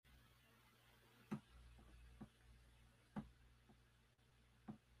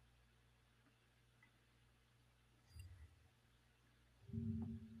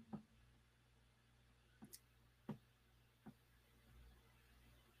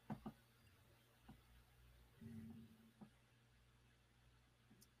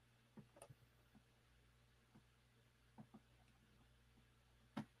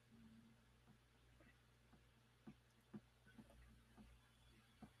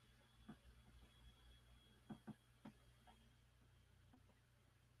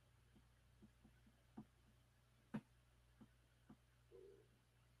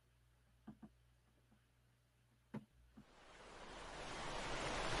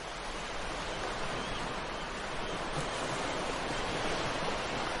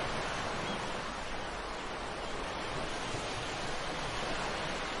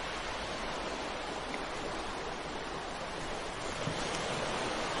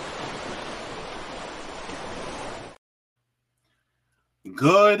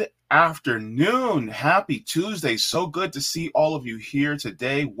Good afternoon. Happy Tuesday. So good to see all of you here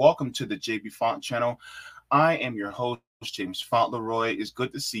today. Welcome to the JB Font channel. I am your host, James Fauntleroy. It's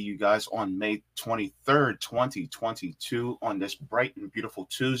good to see you guys on May 23rd, 2022 on this bright and beautiful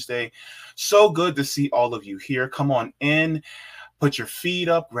Tuesday. So good to see all of you here. Come on in, put your feet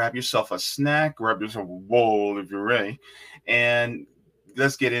up, grab yourself a snack, grab yourself a bowl if you're ready, and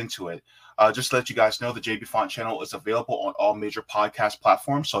let's get into it. Just to let you guys know, the JB Font channel is available on all major podcast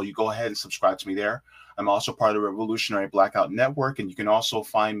platforms, so you go ahead and subscribe to me there. I'm also part of the Revolutionary Blackout Network, and you can also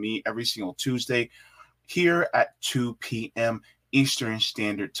find me every single Tuesday here at 2 p.m. Eastern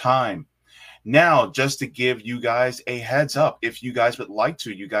Standard Time. Now, just to give you guys a heads up, if you guys would like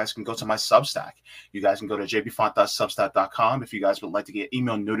to, you guys can go to my Substack. You guys can go to jbfont.substack.com if you guys would like to get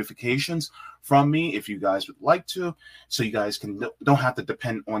email notifications from me, if you guys would like to, so you guys don't have to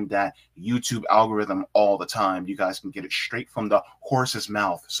depend on that YouTube algorithm all the time. You guys can get it straight from the horse's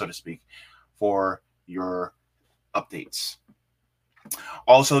mouth, so to speak, for your updates.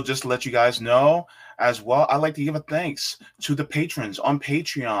 Also, just to let you guys know as well, I'd like to give a thanks to the patrons on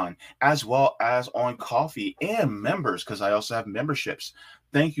Patreon as well as on Coffee and members, because I also have memberships.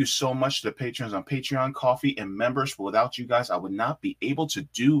 Thank you so much to the patrons on Patreon, Coffee, and members. Without you guys, I would not be able to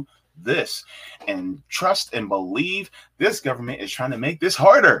do this. And trust and believe this government is trying to make this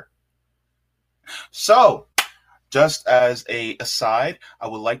harder. So, just as a aside, I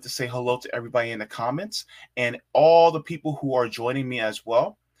would like to say hello to everybody in the comments and all the people who are joining me as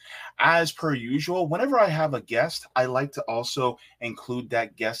well. As per usual, whenever I have a guest, I like to also include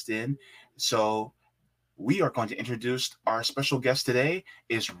that guest in. So we are going to introduce our special guest today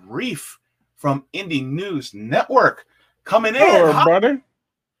is Reef from Indie News Network coming in. Hello, everybody.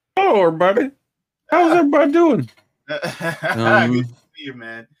 Hello, everybody. How's everybody doing? Good to see you,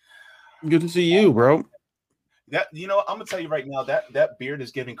 man. Good to see you, bro. That, you know, I'm gonna tell you right now that beard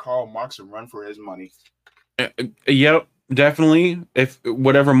is giving Karl Marx a run for his money. Yep, definitely. If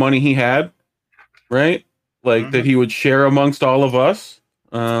whatever money he had, right, like that he would share amongst all of us.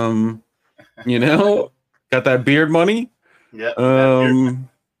 You know, got that beard money. Yeah. Yeah.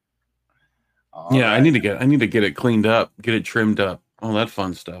 Right. I need to get it cleaned up, get it trimmed up, all that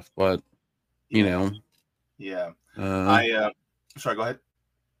fun stuff. But you know, yeah. Sorry, go ahead.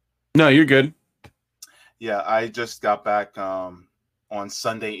 No, you're good. Yeah, I just got back on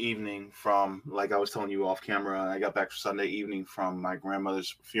Sunday evening from, like I was telling you off camera, I got back Sunday evening from my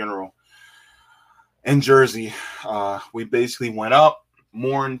grandmother's funeral in Jersey. We basically went up,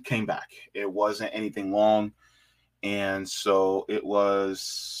 mourned, came back. It wasn't anything long. And so it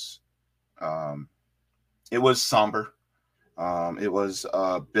was somber. It was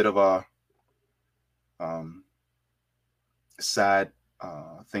a bit of a sad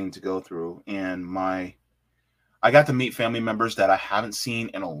thing to go through. And I got to meet family members that I haven't seen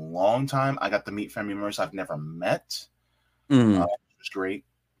in a long time. I got to meet family members I've never met. It was great.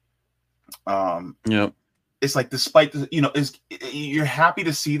 Yep. It's like, despite the, you're happy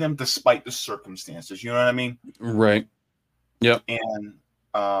to see them despite the circumstances. You know what I mean? Right. Yep. And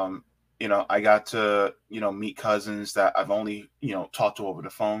I got to meet cousins that I've only talked to over the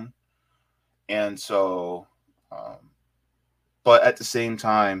phone, and so, but at the same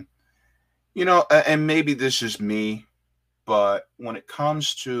time, and maybe this is me, but when it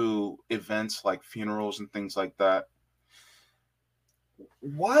comes to events like funerals and things like that,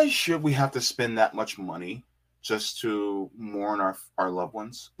 why should we have to spend that much money just to mourn our loved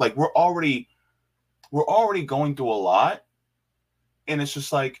ones? Like, we're already going through a lot, and it's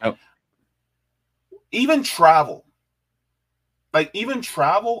just like, even travel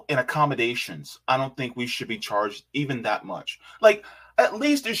and accommodations, I don't think we should be charged even that much. Like, at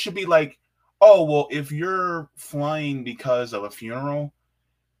least it should be like, oh, well, if you're flying because of a funeral,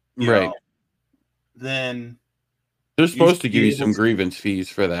 you know, then They're You supposed should to give be you able some to. grievance fees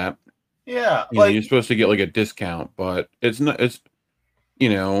for that. Yeah, You know, you're like supposed to get like a discount, but it's not. It's you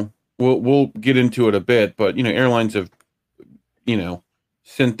know, we'll get into it a bit, but you know, airlines have you know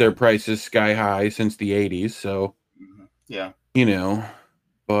sent their prices sky high since the '80s, so yeah, you know,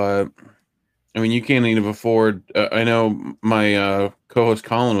 but I mean, you can't even afford. I know my co-host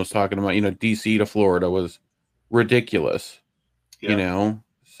Colin was talking about, you know, DC to Florida was ridiculous, you yeah. know.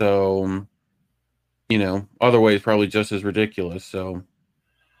 So, you know, other ways probably just as ridiculous. So,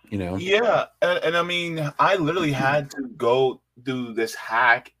 you know, Yeah, and I mean, I literally had to go do this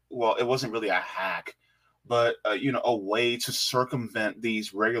hack. Well, it wasn't really a hack, but a way to circumvent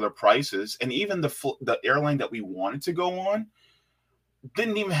these regular prices. And even the airline that we wanted to go on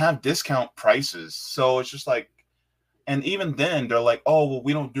didn't even have discount prices. So it's just like, and even then, they're like, "Oh, well,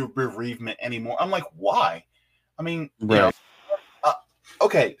 we don't do bereavement anymore." I'm like, "Why?" I mean, right, uh,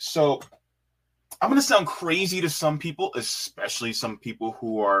 okay, so I'm gonna sound crazy to some people, especially some people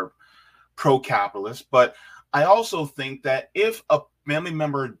who are pro-capitalist, but I also think that if a family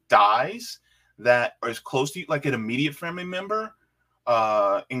member dies that is close to you, like an immediate family member,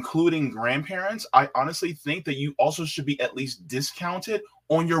 including grandparents, I honestly think that you also should be at least discounted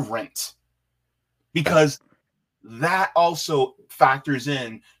on your rent, right. because that also factors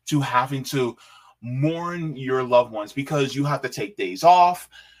in to having to mourn your loved ones, because you have to take days off.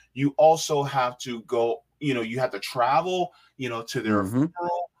 You also have to go, you have to travel, to their Mm-hmm.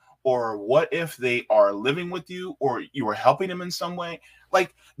 funeral. Or what if they are living with you or you are helping them in some way?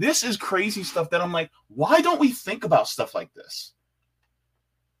 Like, this is crazy stuff that I'm like, why don't we think about stuff like this?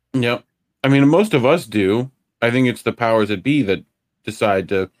 Yep. I mean, most of us do. I think it's the powers that be that decide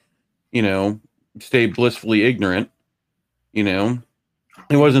to, you know, stay blissfully ignorant. You know,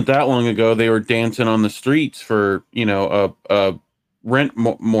 it wasn't that long ago they were dancing on the streets for, you know, a rent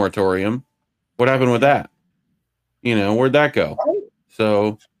moratorium. What happened with Yeah. that? You know, where'd that go?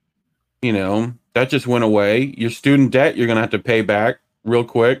 So, you know, that just went away. Your student debt, you're going to have to pay back real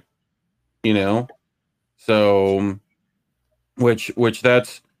quick, you know. So, which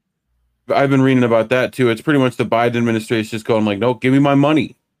that's I've been reading about that too. It's pretty much the Biden administration just going like, "No, give me my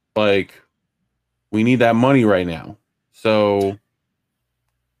money." Like, we need that money right now. So,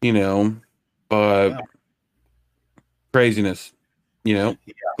 you know, but Yeah. craziness, you know.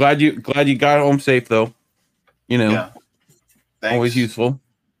 Yeah. Glad you got home safe though. You know, Yeah. always Thanks. useful.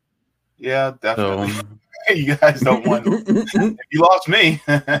 Yeah, definitely. So, You guys don't want, if you lost me,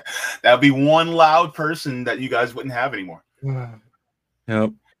 that'd be one loud person that you guys wouldn't have anymore.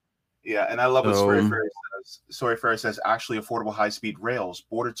 yep. Yeah, and I love what Story So Fairy says. Story Fairy says actually affordable high speed rails,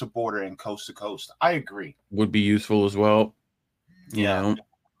 border to border and coast to coast. I agree. would be useful as well. You Yeah, know,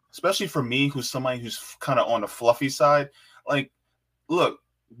 especially for me, who's somebody who's kind of on the fluffy side. Like, look,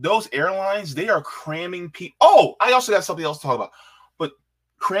 those airlines, they are cramming people. Oh, I also got something else to talk about. But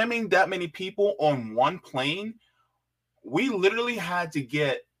cramming that many people on one plane, we literally had to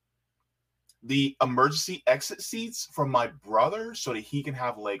get the emergency exit seats for my brother so that he can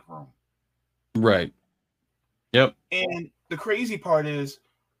have leg room. right? Yep. And the crazy part is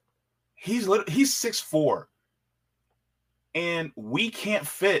he's 6'4", and we can't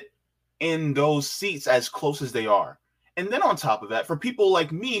fit in those seats as close as they are. And then on top of that, for people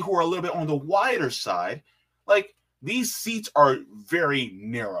like me who are a little bit on the wider side, like, these seats are very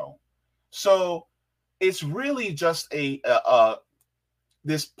narrow. So it's really just a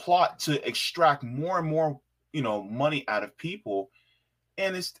this plot to extract more and more, money out of people.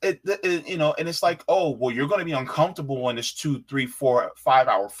 And and it's like, oh, well, you're going to be uncomfortable on this 2, 3, 4, 5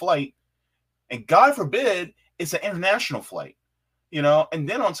 hour flight, and God forbid it's an international flight. And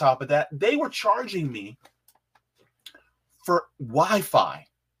then on top of that, they were charging me for Wi-Fi.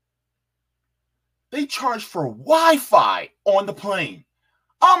 They charge for Wi-Fi on the plane.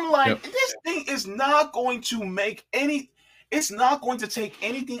 I'm like, Yep. this thing is not going to make any, it's not going to take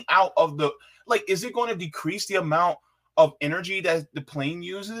anything out of the, like, is it going to decrease the amount of energy that the plane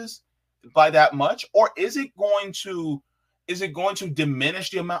uses by that much? Or is it going to diminish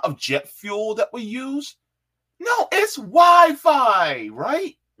the amount of jet fuel that we use? No, it's Wi-Fi,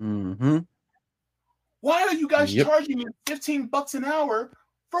 right? Mm-hmm. Why are you guys Yep. charging me $15 an hour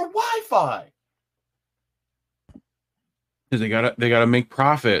for Wi-Fi? Because they gotta make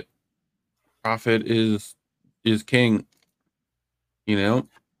profit. Profit is king. You know.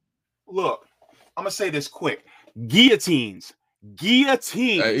 Look, I'm gonna say this quick. Guillotines,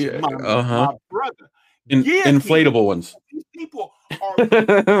 guillotines, Uh huh. my brother, guillotines. Inflatable ones. These people are.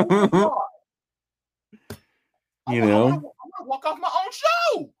 Oh my you god! know. I want to walk off my own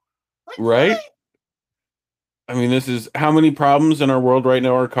show. Like, Right. really? I mean, this is how many problems in our world right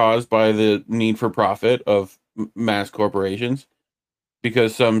now are caused by the need for profit of mass corporations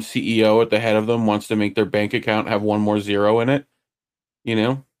because some CEO at the head of them wants to make their bank account have one more zero in it, you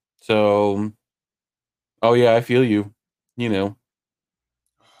know? So, oh yeah, I feel you, you know.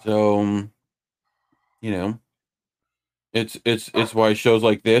 So, you know, it's why shows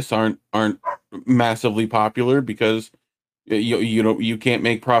like this aren't massively popular because you can't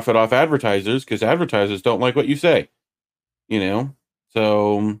make profit off advertisers because advertisers don't like what you say, you know.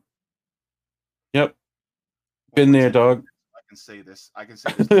 So, yep, Well, been there, particularly, dog. I can say this. I can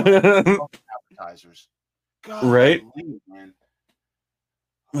say this now. Advertisers. Right? Golly, man.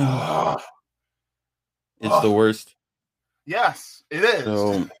 It's Oh, the oh, worst. yes, it is.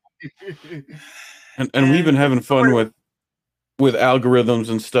 So, and we've And been it's having fun with algorithms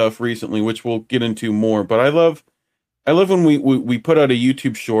and stuff recently, which we'll get into more. But I love when we put out a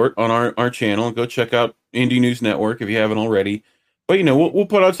YouTube short on our channel. Go check out Indie News Network if you haven't already. But we'll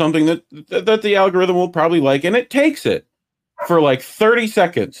put out something that the algorithm will probably like, and it takes it for like 30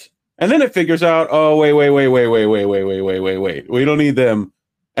 seconds, and then it figures out, oh wait, we don't need them,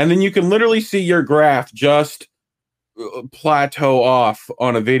 and then you can literally see your graph just plateau off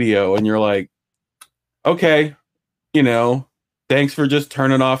on a video, and you're like, okay, you know, thanks for just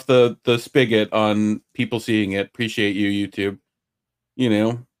turning off the spigot on people seeing it. Appreciate you, YouTube. You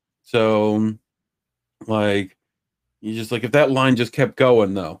know, so like you just like if that line just kept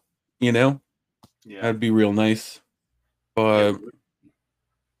going though, you know, yeah, that'd be real nice. it, But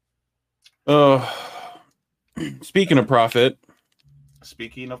uh speaking of profit,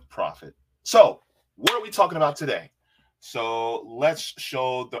 speaking of profit. So, what are we talking about today? So, let's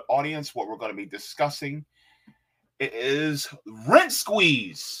show the audience what we're going to be discussing. It is rent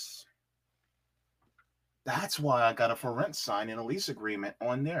squeeze. That's why I got a for rent sign and a lease agreement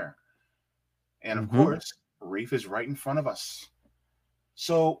on there. And of course, Reef is right in front of us.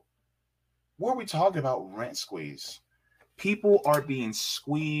 So, what are we talking about? Rent squeeze. People are being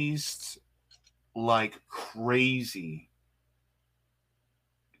squeezed like crazy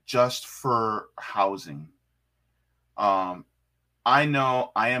just for housing. I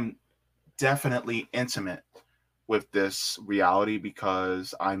know I am definitely intimate with this reality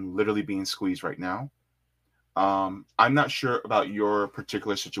because I'm literally being squeezed right now. I'm not sure about your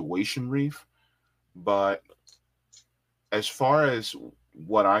particular situation, Reef, but as far as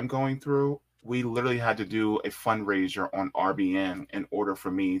what I'm going through, we literally had to do a fundraiser on RBN in order for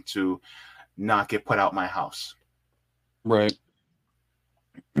me to not get put out my house. right?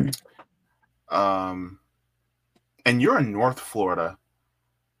 And you're in North Florida.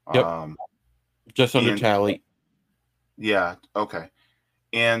 Yep, Um, just under and tally. yeah, okay.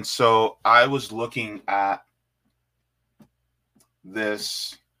 And so I was looking at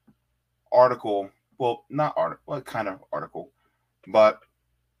this article. Well, not article, what kind of article? But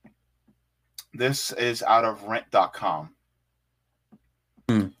this is out of rent.com.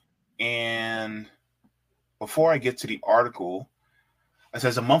 Hmm. And before I get to the article, it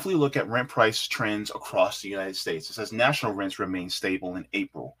says a monthly look at rent price trends across the United States. It says national rents remain stable in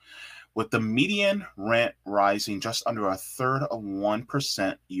April, with the median rent rising just under a third of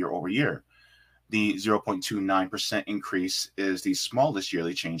 1% year over year. The 0.29% increase is the smallest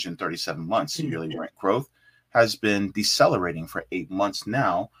yearly change in 37 months. Yearly rent growth has been decelerating for 8 months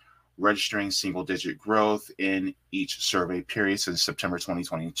now, registering single-digit growth in each survey period since September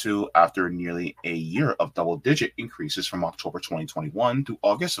 2022, after nearly a year of double-digit increases from October 2021 to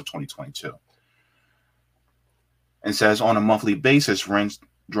August of 2022. And says on a monthly basis, rents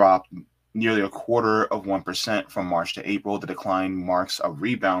dropped nearly 0.25% from March to April. The decline marks a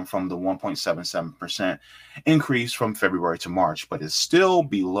rebound from the 1.77% increase from February to March, but is still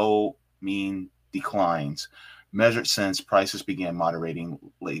below mean declines measured since prices began moderating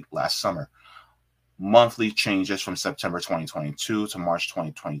late last summer. Monthly changes from September 2022 to March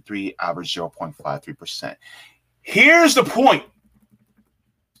 2023 averaged 0.53%. Here's the point.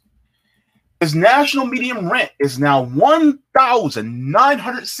 His national median rent is now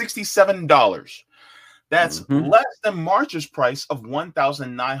 $1,967. That's less than March's price of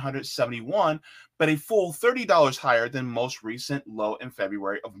 $1,971, but a full $30 higher than most recent low in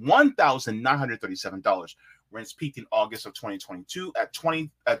February of $1,937. Rents peaked in August of 2022 at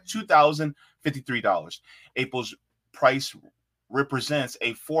 $2,053. April's price represents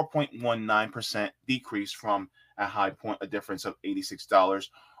a 4.19% decrease from a high point, a difference of $86.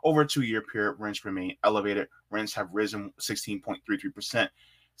 Over a 2-year period, rents remain elevated. Rents have risen 16.33%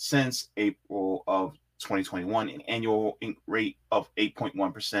 since April of 2021, an annual rate of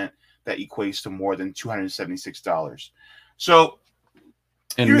 8.1% that equates to more than $276. So,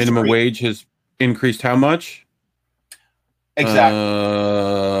 And minimum wage has increased how much?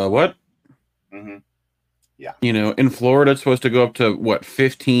 Exactly. What? Mm-hmm. Yeah. You know, in Florida, it's supposed to go up to what,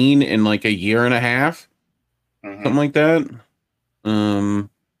 15 in like a year and a half, Hmm. something like that.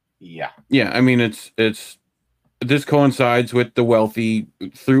 Yeah. Yeah, I mean, it's this coincides with the wealthy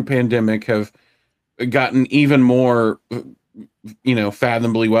through pandemic have gotten even more,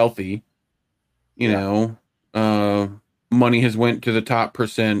 fathomably wealthy. You Yeah. know, uh, money has went to the top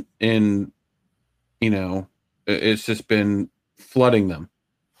percent in, it's just been flooding them.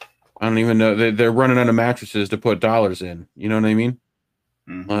 I don't even know. They're running out of mattresses to put dollars in. You know what I mean?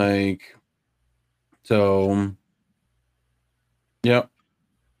 Hmm. Like, so, yep.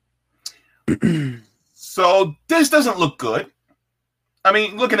 So this doesn't look good. I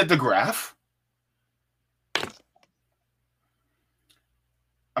mean, looking at the graph,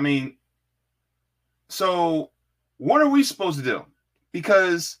 I mean, so what are we supposed to do?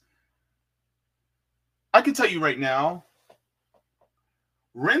 Because I can tell you right now,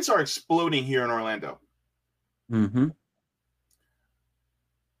 rents are exploding here in Orlando. Hmm.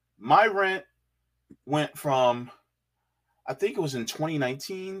 My rent went from, I think it was in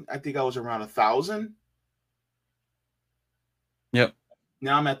 2019, I think I was around 1,000. Yep.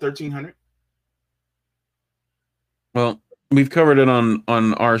 Now I'm at 1,300. Well, we've covered it on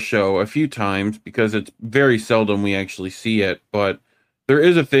our show a few times because it's very seldom we actually see it, but there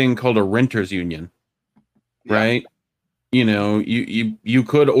is a thing called a renters union, Yeah. right? You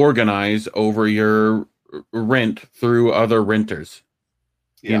could organize over your rent through other renters,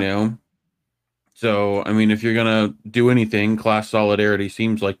 you Yeah. know. So, I mean, if you're gonna do anything, class solidarity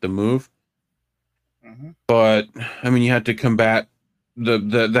seems like the move. Hmm. But I mean, you have to combat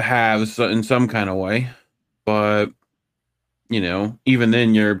the haves in some kind of way. But even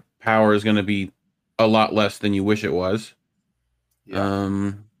then, your power is going to be a lot less than you wish it was. Yeah.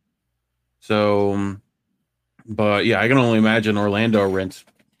 Um. So, but yeah, I can only imagine Orlando rents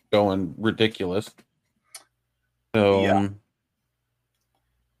going ridiculous. So, Yeah.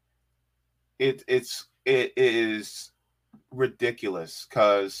 It is ridiculous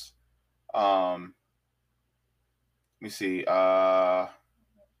because let me see,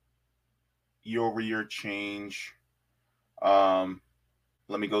 year over year change. Um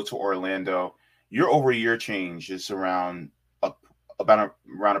Let me go to Orlando. Year over year change is around a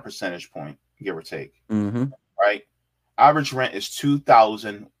percentage point, give or take. hmm, Right? Average rent is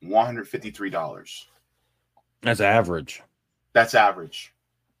 $2,153. that's average. That's average.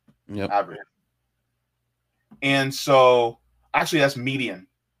 Yep. Average. And so actually that's median.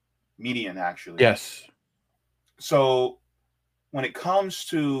 Median actually. Yes. So when it comes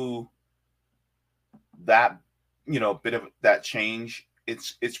to that, bit of that change,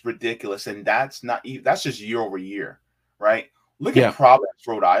 it's ridiculous. And that's just year over year, right? Look at Yeah. Providence,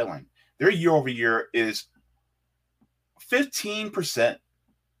 Rhode Island. Their year over year is 15%.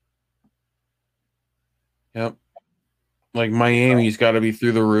 Yep. Like Miami's got to be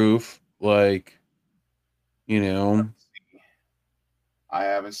through the roof. Like, you know, I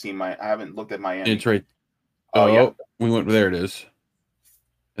haven't looked at it's Miami. right. Oh yeah. Oh, we went there. It is,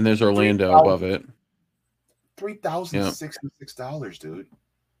 and there's Three Orlando above thousand it. Yep. $3,066, dude.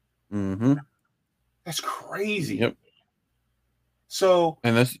 Mm-hmm. That's crazy. Yep. So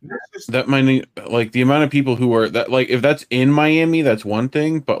And this is that might need, like the amount of people who are that, like, if that's in Miami, that's one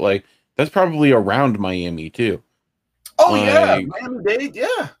thing, but like that's probably around Miami too. oh yeah, Like, Miami-Dade,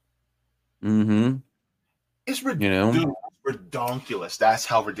 yeah. mm-hmm. It's You know, dude, it's redonkulous. That's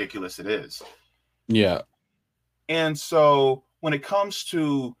how ridiculous it is. yeah. And so when it comes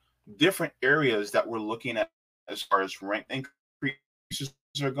to different areas that we're looking at as far as rent increases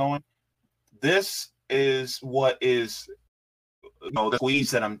are going, this is what is the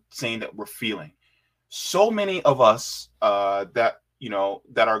squeeze that I'm saying that we're feeling. So many of us that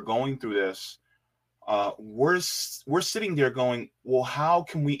are going through this, we're sitting there going, well, how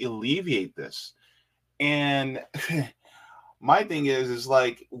can we alleviate this? And my thing is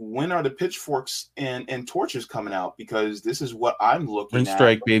like, when are the pitchforks and torches coming out? Because this is what I'm looking Rent at.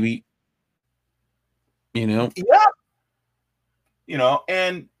 strike, baby. You know, Yeah,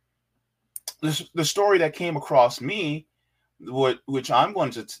 and the story that came across me, which I'm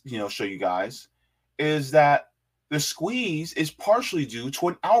going to show you guys, is that the squeeze is partially due to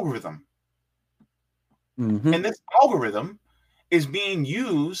an algorithm, mm-hmm. and this algorithm is being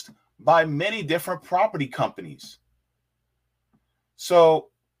used by many different property companies. So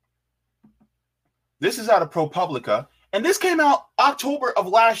this is out of ProPublica, and this came out October of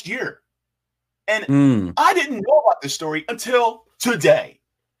last year. And Mm. I didn't know about this story until today.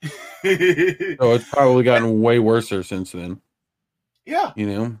 So it's probably gotten way worse since then. Yeah. You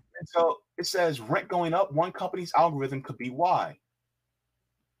know, And so it says rent going up, one company's algorithm could be why.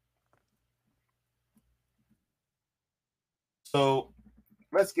 So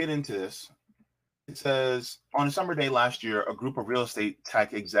let's get into this. It says on a summer day last year, a group of real estate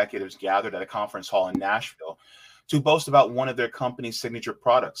tech executives gathered at a conference hall in Nashville to boast about one of their company's signature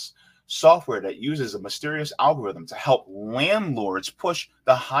products, software that uses a mysterious algorithm to help landlords push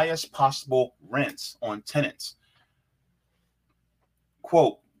the highest possible rents on tenants.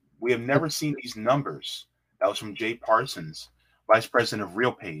 Quote, we have never seen these numbers. That was from Jay Parsons, vice president of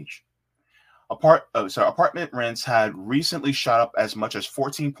RealPage. Apartment rents had recently shot up as much as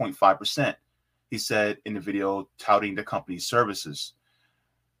 14.5%, he said in the video touting the company's services.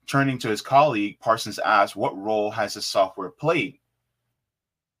 Turning to his colleague, Parsons asked, what role has the software played?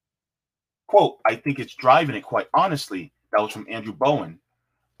 Quote, I think it's driving it, quite honestly. That was from Andrew Bowen,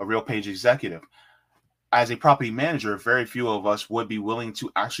 a RealPage executive. As a property manager, very few of us would be willing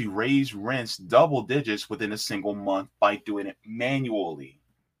to actually raise rents double digits within a single month by doing it manually.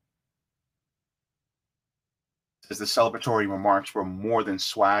 As the celebratory remarks were more than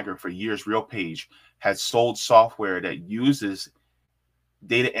swagger. For years, RealPage had sold software that uses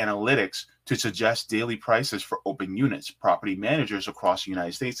data analytics to suggest daily prices for open units. Property managers across the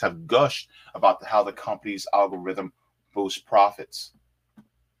United States have gushed about how the company's algorithm boosts profits.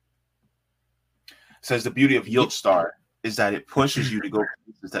 Says the beauty of YieldStar is that it pushes you to go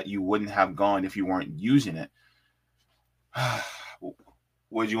places that you wouldn't have gone if you weren't using it.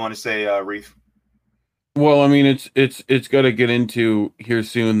 What do you want to say, Reef? Well, I mean, it's got to get into here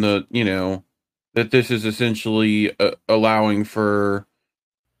soon. That this is essentially allowing for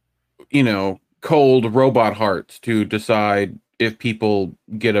cold robot hearts to decide if people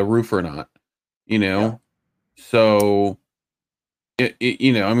get a roof or not. Yeah. So I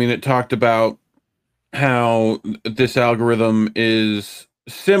mean, it talked about how this algorithm is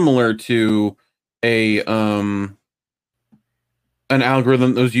similar to an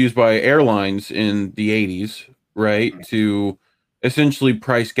algorithm that was used by airlines in the 80s, right? Mm-hmm. To essentially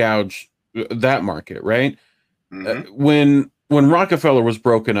price gouge that market, right? Mm-hmm. When Rockefeller was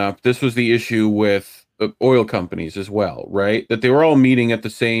broken up, this was the issue with oil companies as well, right? That they were all meeting at the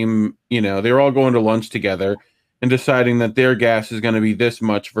same, they were all going to lunch together and deciding that their gas is going to be this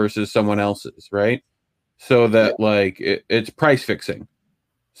much versus someone else's, right? So that it's price fixing.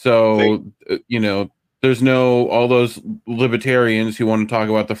 So, there's all those libertarians who want to talk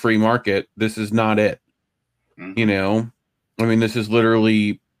about the free market. This is not it. Mm-hmm. I mean, this is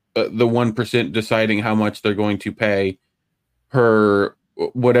literally the 1% deciding how much they're going to pay per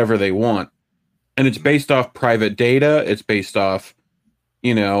whatever they want. And it's based off private data. It's based off,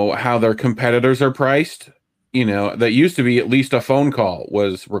 how their competitors are priced. That used to be at least a phone call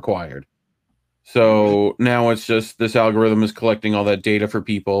was required. So now it's just this algorithm is collecting all that data for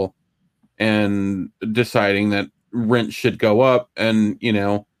people and deciding that rent should go up. And, you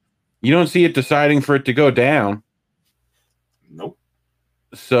don't see it deciding for it to go down. Nope.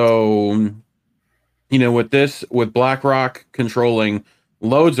 So, with BlackRock controlling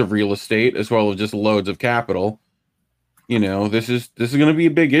loads of real estate as well as just loads of capital, this is going to be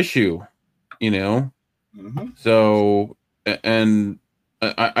a big issue, Mm-hmm. So, and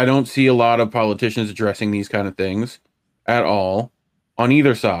I don't see a lot of politicians addressing these kind of things at all on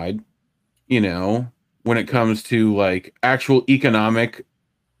either side, when it comes to actual economic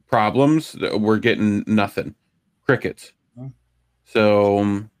problems. We're getting nothing, crickets. Mm-hmm.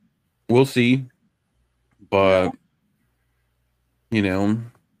 So we'll see, but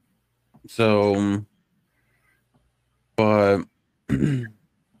so, but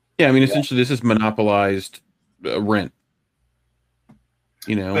yeah, I mean, essentially this is monopolized rent,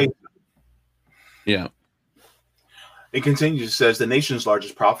 Yeah. It continues, says the nation's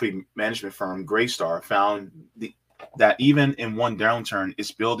largest property management firm, Greystar, found that even in one downturn, its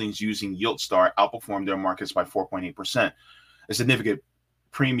buildings using YieldStar outperformed their markets by 4.8%, a significant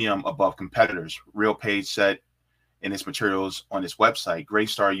premium above competitors. RealPage said in its materials on its website,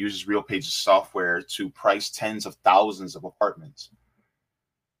 Greystar uses RealPage's software to price tens of thousands of apartments.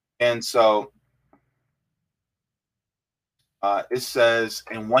 And so it says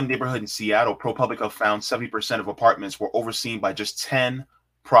in one neighborhood in Seattle, ProPublica found 70% of apartments were overseen by just 10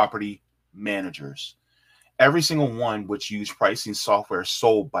 property managers. Every single one which used pricing software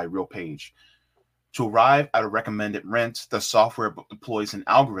sold by RealPage. To arrive at a recommended rent, the software deploys an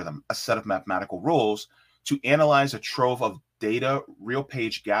algorithm, a set of mathematical rules, to analyze a trove of data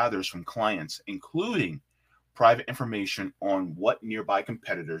RealPage gathers from clients, including private information on what nearby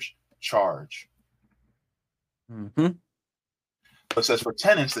competitors charge. Mm-hmm. It says for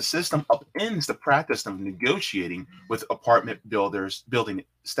tenants, the system upends the practice of negotiating with apartment building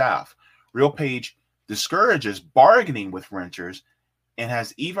staff. RealPage discourages bargaining with renters and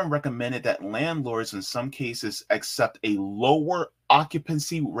has even recommended that landlords in some cases accept a lower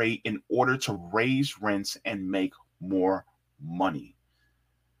occupancy rate in order to raise rents and make more money.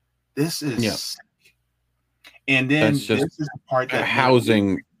 This is Yeah. sick. And That's then just this is the part a that made me,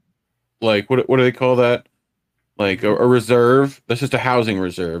 housing, like what do they call that? Like a reserve. That's just a housing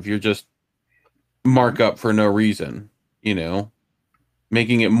reserve. You're just mark up for no reason,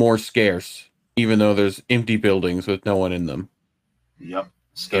 making it more scarce, even though there's empty buildings with no one in them. Yep,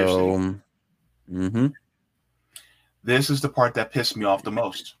 scarcity. So, mm-hmm. This is the part that pissed me off the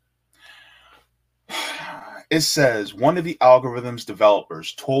most. It says one of the algorithm's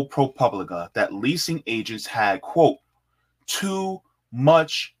developers told ProPublica that leasing agents had, quote, too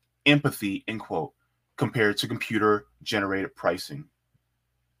much empathy, end quote, compared to computer generated pricing.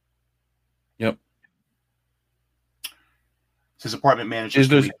 Yep. His apartment managers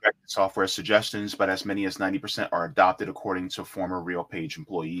can reject software suggestions, but as many as 90% are adopted, according to former RealPage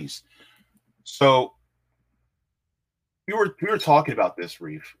employees. So we were talking about this,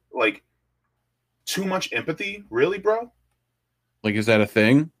 Reef. Like, too much empathy? Really, bro? Like, is that a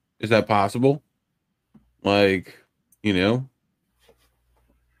thing? Is that possible? Like,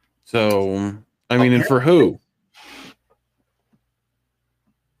 So, I mean, and for who?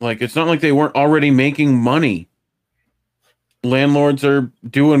 Like, it's not like they weren't already making money. Landlords are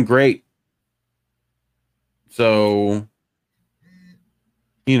doing great. So,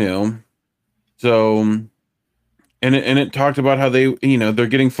 so, and it talked about how they, they're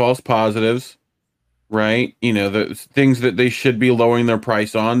getting false positives, right? The things that they should be lowering their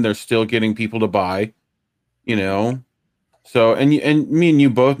price on, they're still getting people to buy, So, and me and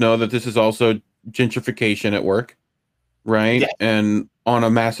you both know that this is also gentrification at work, right? Yeah. And on a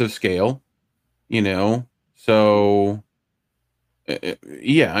massive scale, So,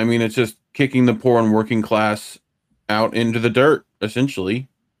 yeah, I mean, it's just kicking the poor and working class out into the dirt, essentially,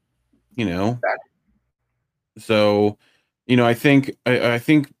 So, I think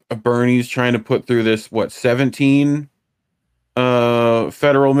Bernie's trying to put through this 17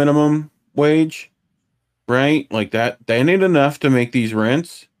 federal minimum wage, right? Like that ain't enough to make these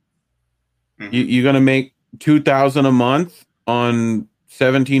rents. Mm-hmm. You're gonna make $2,000 a month on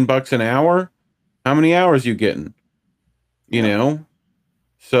 $17 an hour. How many hours you getting?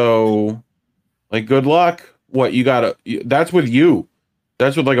 So, like, good luck. What you gotta? That's with you.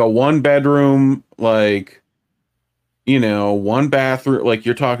 That's with like a 1-bedroom, like, one bathroom. Like,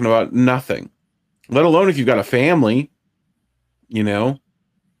 you're talking about nothing. Let alone if you've got a family.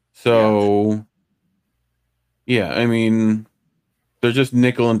 So, yeah, I mean, they're just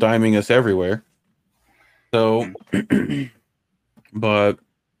nickel and diming us everywhere. So, but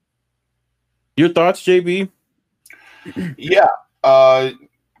your thoughts, JB? Yeah,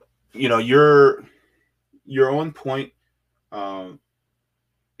 you're on point.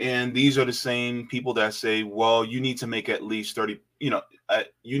 And these are the same people that say, well, you need to make at least 30,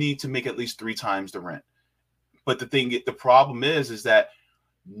 you need to make at least 3 times the rent. But the problem is that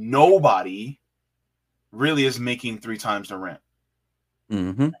nobody really is making 3 times the rent.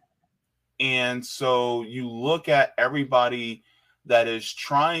 Mm-hmm. And so you look at everybody that is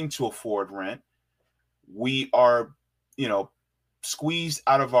trying to afford rent. We are, squeezed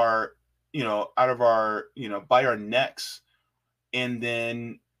out of our, by our necks. And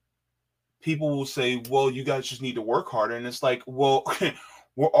then people will say, well, you guys just need to work harder. And it's like, well,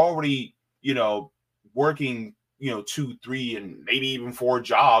 we're already, working, 2, 3, and maybe even 4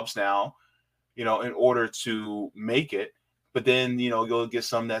 jobs now, in order to make it. But then, you'll get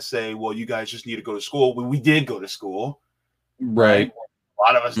some that say, well, you guys just need to go to school. We did go to school. Right. A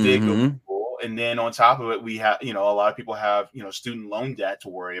lot of us did go to school. And then on top of it, we have, a lot of people have, student loan debt to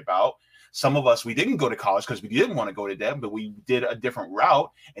worry about. Some of us, we didn't go to college because we didn't want to go to debt, but we did a different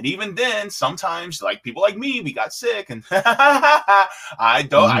route. And even then, sometimes, like people like me, we got sick and I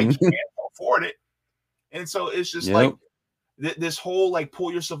can't afford it. And so it's just like this whole, like,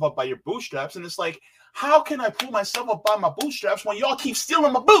 pull yourself up by your bootstraps. And it's like, how can I pull myself up by my bootstraps when y'all keep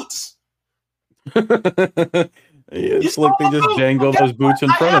stealing my boots? It's like they just dangle those boots in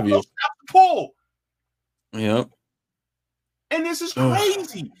front of you. Pull. Yep. And this is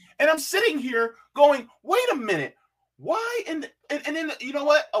crazy. And I'm sitting here going, wait a minute. Why? And then, you know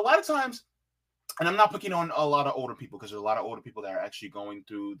what? A lot of times, and I'm not picking on a lot of older people because there's a lot of older people that are actually going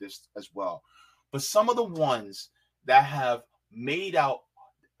through this as well. But some of the ones that have made out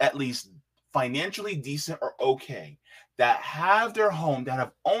at least financially decent or okay, that have their home, that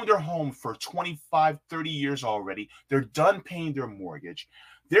have owned their home for 25, 30 years already, they're done paying their mortgage.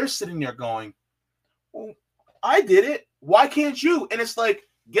 They're sitting there going, well, I did it. Why can't you? And it's like,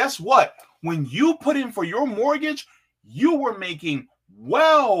 guess what? When you put in for your mortgage, you were making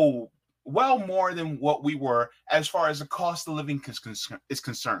well more than what we were as far as the cost of living is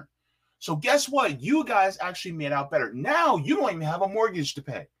concerned. So guess what? You guys actually made out better. Now you don't even have a mortgage to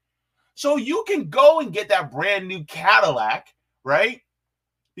pay. So you can go and get that brand new Cadillac, right?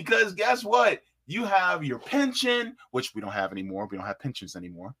 Because guess what? You have your pension, which we don't have anymore. We don't have pensions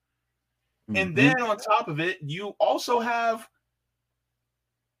anymore. Mm-hmm. And then on top of it, you also have,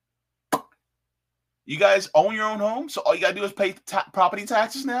 you guys own your own home. So all you got to do is pay property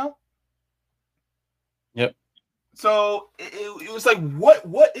taxes now. Yep. So it was like,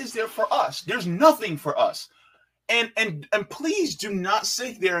 what is there for us? There's nothing for us. And please do not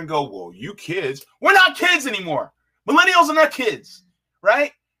sit there and go, well, you kids, we're not kids anymore. Millennials are not kids,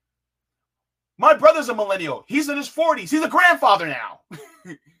 right? My brother's a millennial. He's in his 40s. He's a grandfather now.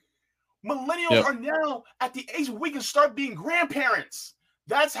 Millennials are now at the age where we can start being grandparents.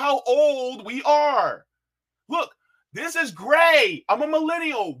 That's how old we are. Look, this is gray. I'm a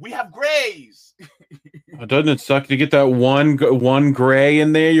millennial. We have grays. Doesn't it suck to get that one gray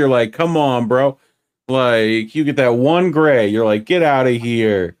in there? You're like, come on, bro. Like, you get that one gray. You're like, get out of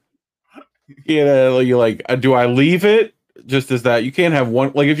here. You're like, do I leave it? Just as that, you can't have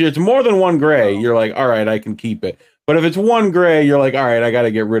one. Like, if it's more than one gray, you're like, all right, I can keep it. But if it's one gray, you're like, all right, I got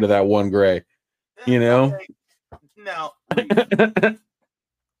to get rid of that one gray. You know? Okay. Now,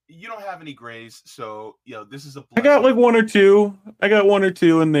 you don't have any grays, so this is a blessing. I got like one or two. I got one or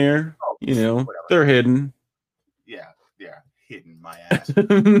two in there. Whatever. They're hidden. Yeah, hidden my ass.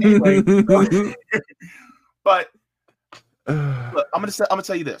 Anyway, but look, I'm gonna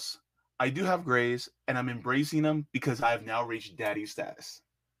tell you this. I do have grays, and I'm embracing them because I've now reached daddy status.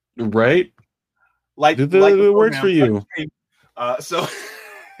 Right? Like it works for you. So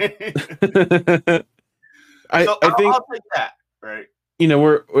I think I'll take that. Right?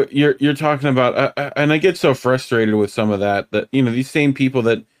 You're talking about, and I get so frustrated with some of that these same people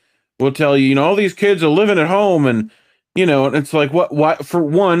that will tell you, all these kids are living at home, and and it's like, why? For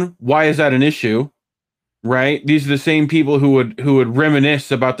one, why is that an issue? Right? These are the same people who would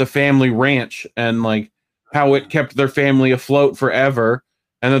reminisce about the family ranch and like how it kept their family afloat forever,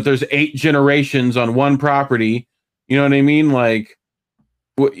 and that there's 8 generations on one property. You know what I mean? Like,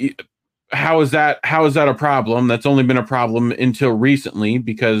 how is that a problem? That's only been a problem until recently,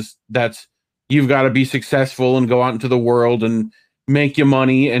 because you've got to be successful and go out into the world and make your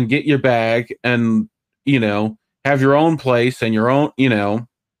money and get your bag and have your own place and your own.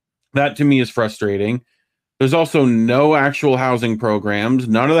 That to me is frustrating. There's also no actual housing programs.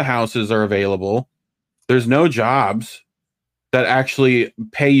 None of the houses are available. There's no jobs that actually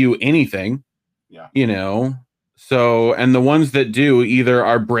pay you anything. Yeah. So, and the ones that do either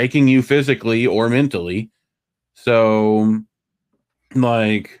are breaking you physically or mentally. So,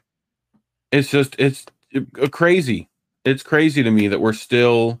 like, it's crazy. It's crazy to me that we're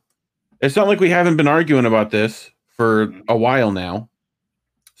still, it's not like we haven't been arguing about this for a while now.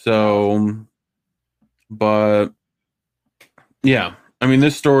 So, but yeah, I mean,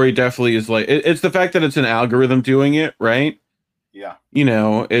 this story definitely is like, it's the fact that it's an algorithm doing it, right? Yeah.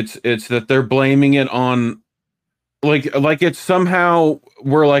 It's that they're blaming it on, like it's somehow,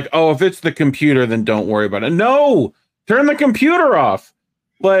 we're like, oh, if it's the computer, then don't worry about it. No, turn the computer off.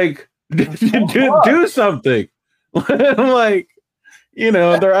 Like, do something. Like,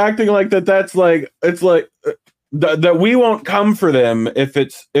 they're acting like that's like, it's like that we won't come for them if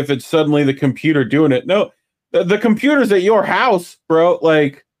it's suddenly the computer doing it. No, the computer's at your house, bro.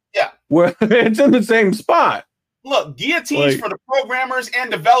 Like, yeah, it's in the same spot. Look, guillotines for the programmers and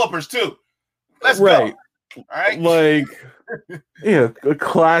developers too. Let's go. All right. Like, yeah,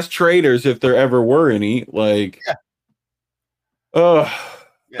 class traders, if there ever were any. Like,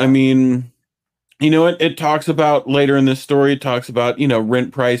 I mean, it talks about later in this story. It talks about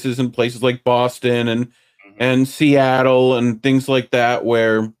rent prices in places like Boston and Seattle and things like that,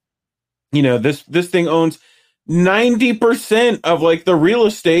 where this thing owns 90% of like the real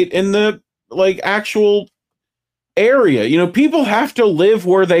estate in the like actual area. People have to live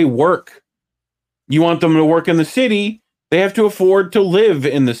where they work. You want them to work in the city, they have to afford to live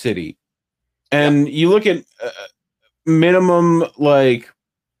in the city. And you look at minimum, like,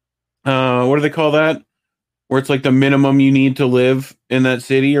 what do they call that? Where it's like the minimum you need to live in that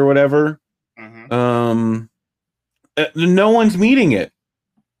city or whatever. No one's meeting it.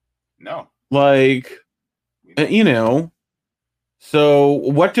 No. Like, so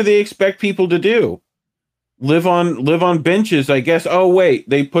what do they expect people to do? Live on benches, I guess. Oh, wait,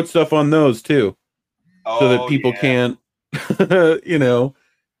 they put stuff on those too. So that people can't,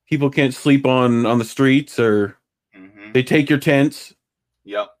 people can't sleep on the streets, or they take your tents.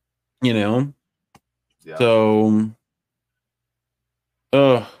 Yep. So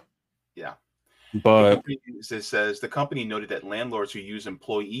Ugh. Yeah. The But company says the company noted that landlords who use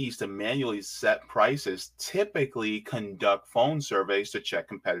employees to manually set prices typically conduct phone surveys to check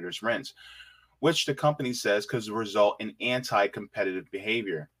competitors' rents, which the company says could result in anti-competitive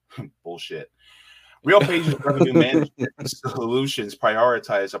behavior. Bullshit. RealPage's revenue management solutions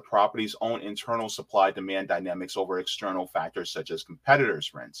prioritize a property's own internal supply-demand dynamics over external factors such as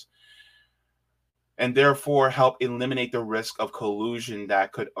competitors' rents, and therefore help eliminate the risk of collusion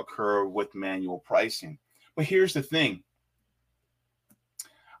that could occur with manual pricing. But here's the thing.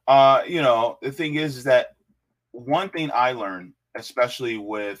 The thing is that one thing I learned, especially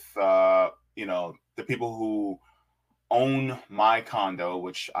with the people who own my condo,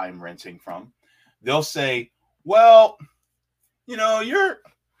 which I'm renting from, they'll say, well, you're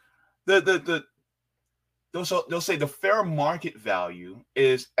the they'll say the fair market value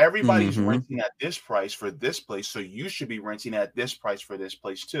is everybody's mhm. renting at this price for this place, so you should be renting at this price for this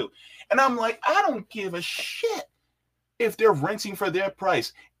place too. And I'm like, I don't give a shit if they're renting for their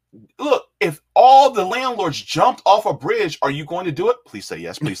price. Look, if all the landlords jumped off a bridge, are you going to do it? Please say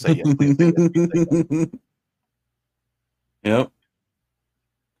yes. Please say yes. Please say yes. Please say yes. Yep.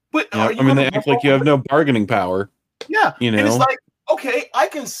 But are Yep. I you mean, going to they jump act like off you a have bridge? no bargaining power, Yeah. you And it's know? like, okay, I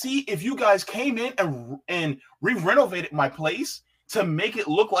can see if you guys came in and re-renovated my place to make it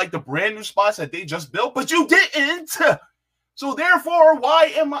look like the brand new spots that they just built, but you didn't. So therefore,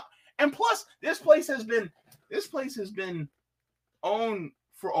 why am I? And plus, this place has been owned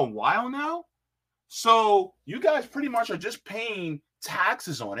for a while now. So you guys pretty much are just paying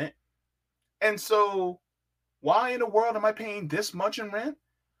taxes on it. And so why in the world am I paying this much in rent?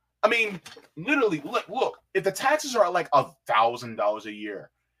 I mean, literally, look, if the taxes are like $1,000 a year,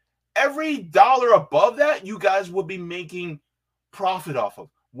 every dollar above that, you guys will be making profit off of.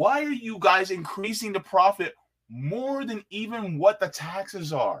 Why are you guys increasing the profit more than even what the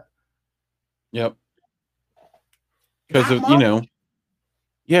taxes are? Yep. Because That of, much?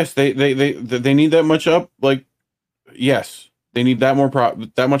 yes, they need that much up. Like, yes, they need that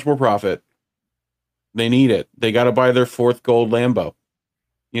much more profit. They need it. They got to buy their fourth gold Lambo,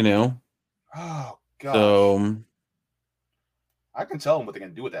 you know? Oh gosh, So, I can tell them what they're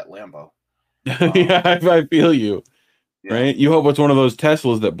gonna do with that Lambo. yeah, I feel you, Yeah, right? You hope it's one of those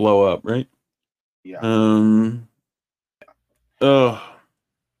Teslas that blow up, right? yeah. Um, oh,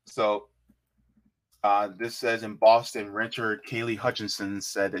 So this says in Boston, renter Kaylee Hutchinson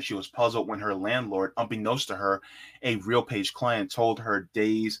said that she was puzzled when her landlord, unbeknownst to her, a RealPage client, told her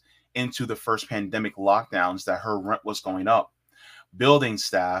days into the first pandemic lockdowns that her rent was going up. Building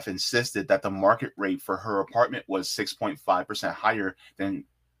staff insisted that the market rate for her apartment was 6.5% higher than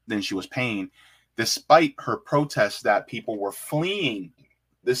she was paying, despite her protests that people were fleeing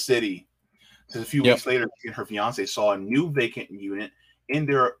the city. A few yep, weeks later, she and her fiance saw a new vacant unit in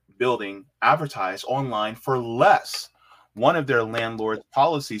their building advertised online for less. One of their landlord's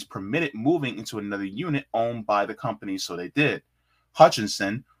policies permitted moving into another unit owned by the company, so they did.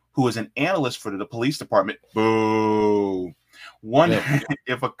 Hutchinson, who is an analyst for the police department, boo, wondered yep.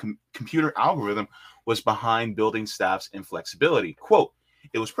 if a computer algorithm was behind building staff's inflexibility. Quote,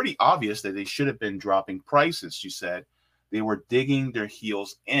 it was pretty obvious that they should have been dropping prices, she said. They were digging their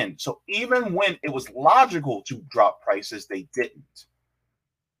heels in. So even when it was logical to drop prices, they didn't.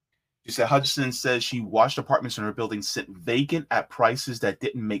 She said Hutchinson says she watched apartments in her building sit vacant at prices that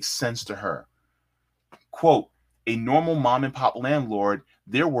didn't make sense to her. Quote, a normal mom and pop landlord,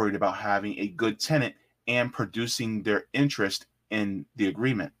 they're worried about having a good tenant and producing their interest in the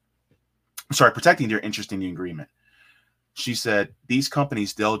agreement. Sorry, protecting their interest in the agreement. She said, these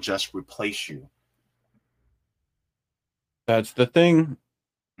companies, they'll just replace you. That's the thing.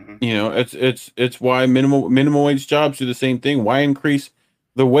 Mm-hmm. It's why minimum wage jobs do the same thing. Why increase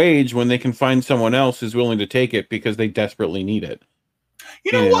the wage when they can find someone else who's willing to take it because they desperately need it?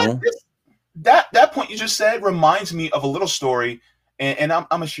 You You know what? know? That point you just said reminds me of a little story, and I'm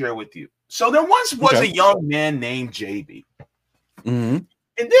gonna share it with you. So there once was Okay. a young man named JB, Mm-hmm.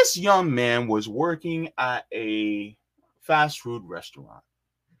 and this young man was working at a fast food restaurant,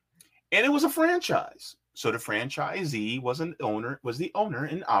 and it was a franchise. So the franchisee was the owner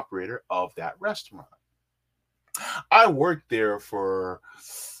and operator of that restaurant. I worked there for,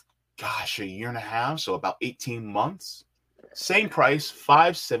 gosh, a year and a half, so about 18 months. Same price,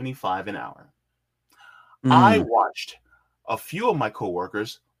 $5.75 an hour. I Mm. watched a few of my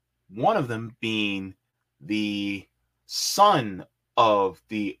coworkers, one of them being the son of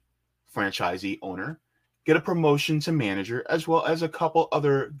the franchisee owner, get a promotion to manager, as well as a couple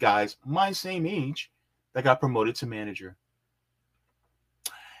other guys my same age that got promoted to manager.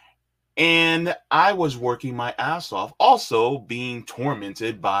 And I was working my ass off, also being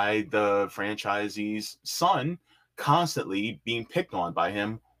tormented by the franchisee's son, constantly being picked on by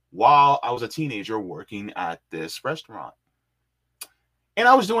him while I was a teenager working at this restaurant. And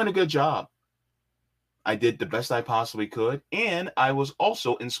I was doing a good job. I did the best I possibly could. And I was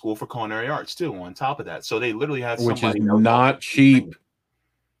also in school for culinary arts too, on top of that. So they literally had which is somebody that was also not cheap.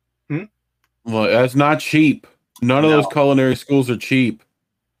 Hmm? Well, that's not cheap. None of No, those culinary schools are cheap.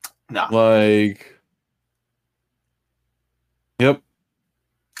 no. Like, yep.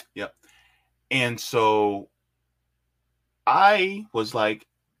 Yep. And so I was like,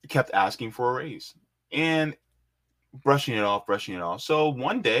 kept asking for a raise and brushing it off, brushing it off. So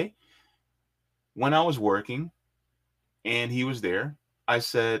one day when I was working and he was there, I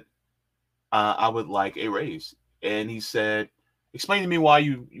said, I would like a raise. And he said, explain to me why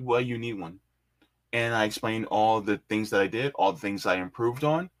you need one. And I explained all the things that I did, all the things I improved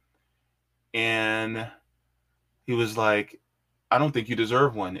on. And he was like, I don't think you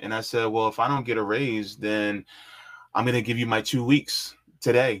deserve one. And I said, well, if I don't get a raise, then I'm going to give you my 2 weeks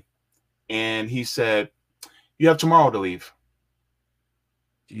today. And he said, you have tomorrow to leave.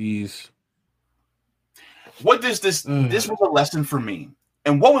 Jeez. What does this was a lesson for me.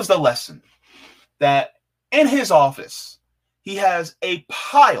 And what was the lesson? That in his office, he has a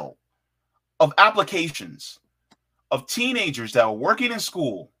pile of applications of teenagers that are working in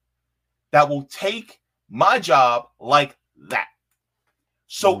school that will take my job like that.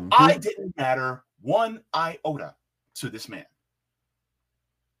 So I didn't matter one iota to this man.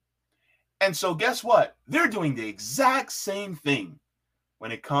 And so guess what? They're doing the exact same thing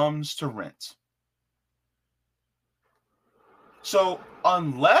when it comes to rent. So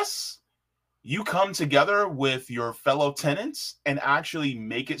unless you come together with your fellow tenants and actually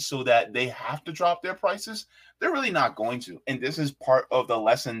make it so that they have to drop their prices, they're really not going to. And this is part of the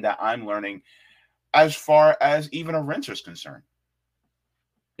lesson that I'm learning as far as even a renter is concerned.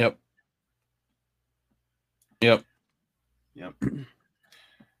 Yep. Yep. Yep.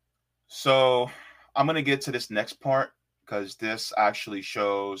 So I'm going to get to this next part because this actually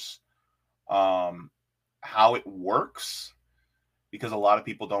shows how it works, because a lot of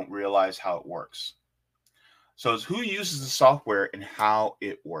people don't realize how it works. So it's who uses the software and how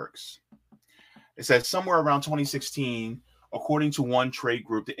it works. It says somewhere around 2016, according to one trade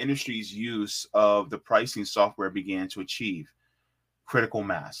group, the industry's use of the pricing software began to achieve critical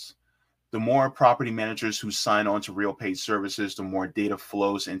mass. The more property managers who sign on to RealPage services, the more data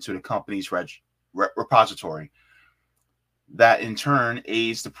flows into the company's repository. That in turn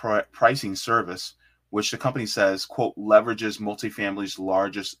aids the pricing service, which the company says, quote, leverages multifamily's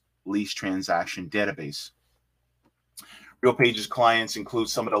largest lease transaction database. RealPage's clients include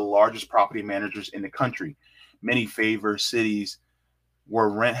some of the largest property managers in the country. Many favor cities where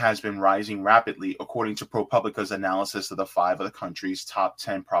rent has been rising rapidly, according to ProPublica's analysis of the 5 of the country's top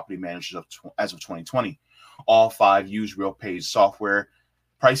 10 property managers as of 2020. All 5 use RealPage software,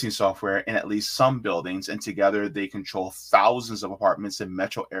 pricing software, in at least some buildings, and together they control thousands of apartments in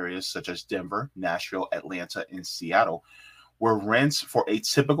metro areas such as Denver, Nashville, Atlanta, and Seattle, where rents for a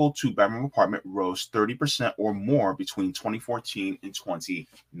typical 2-bedroom apartment rose 30% or more between 2014 and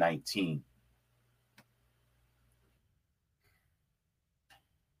 2019.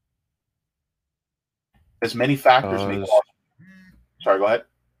 As many factors may cause. Sorry, go ahead.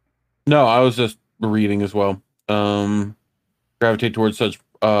 No, I was just reading as well. Gravitate towards such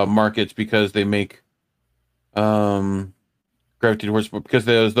markets because they make gravitate towards, because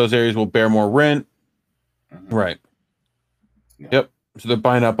those areas will bear more rent. Mm-hmm. Right. Yeah. Yep. So they're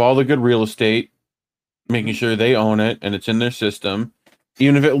buying up all the good real estate, making sure they own it and it's in their system.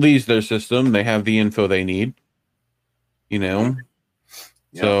 Even if it leaves their system, they have the info they need. You know?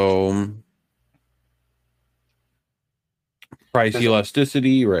 Yep. So price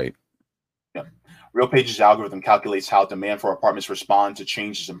elasticity, right? Yeah. RealPage's algorithm calculates how demand for apartments respond to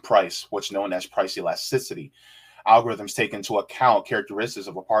changes in price, what's known as price elasticity. Algorithms take into account characteristics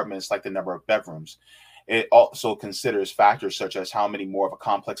of apartments like the number of bedrooms. It also considers factors such as how many more of a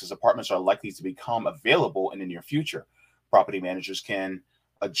complex's apartments are likely to become available in the near future. Property managers can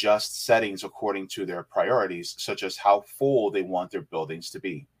adjust settings according to their priorities, such as how full they want their buildings to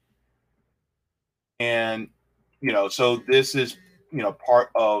be. And, so this is, part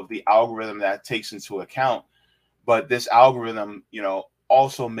of the algorithm that takes into account. But this algorithm,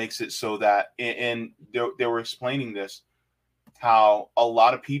 also makes it so that, and they were explaining this, how a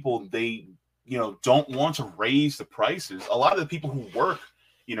lot of people, they, don't want to raise the prices. A lot of the people who work,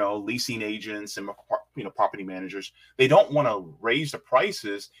 leasing agents and, property managers, they don't want to raise the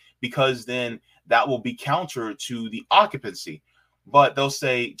prices because then that will be counter to the occupancy. but they'll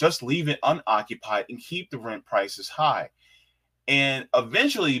say just leave it unoccupied and keep the rent prices high. And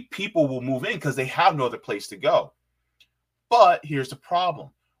eventually people will move in because they have no other place to go. But here's the problem.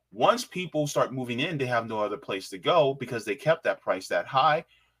 Once people start moving in, they have no other place to go because they kept that price that high.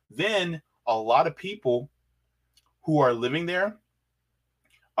 Then a lot of people who are living there,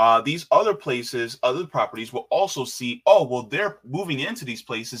 these other places, other properties will also see, oh, well, they're moving into these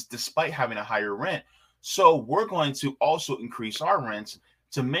places despite having a higher rent. So we're going to also increase our rents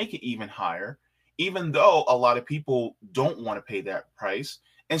to make it even higher, even though a lot of people don't want to pay that price.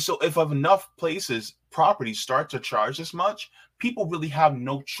 And so if of enough places, properties start to charge this much, people really have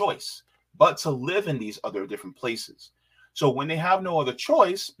no choice but to live in these other different places. So when they have no other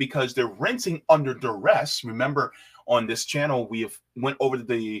choice because they're renting under duress, remember on this channel we have went over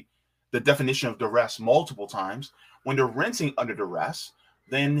the definition of duress multiple times. When they're renting under duress,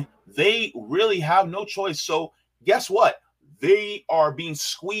 then they really have no choice. So guess what? They are being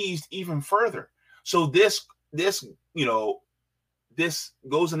squeezed even further. So this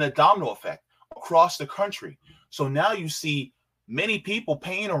goes in a domino effect across the country. So now you see many people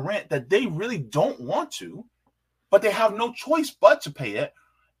paying a rent that they really don't want to, but they have no choice but to pay it,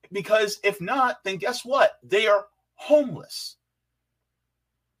 because if not, then guess what? They are homeless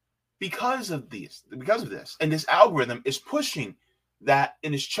because of this. And this algorithm is pushing that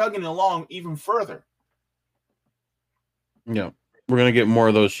and is chugging along even further. Yeah. We're going to get more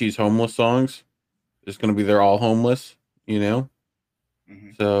of those She's Homeless songs. It's going to be They're All Homeless, you know?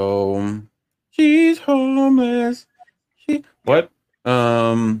 Mm-hmm. So, she's homeless. What?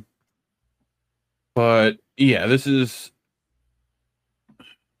 But yeah, this is,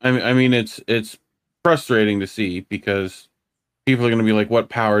 I mean, it's frustrating to see because people are going to be like, what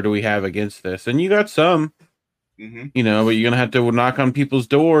power do we have against this? And you got some, you know, but you're going to have to knock on people's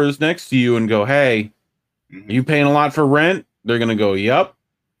doors next to you and go, hey, are you paying a lot for rent? They're going to go, yep.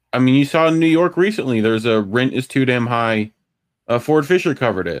 I mean, you saw in New York recently, there's a rent is too damn high. Ford Fisher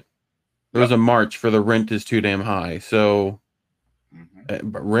covered it. There was a march for the rent is too damn high. So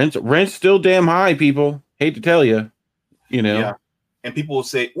but rent's still damn high, people. Hate to tell you, you know. Yeah. And people will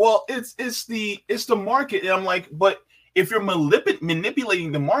say, well, it's the market. And I'm like, but if you're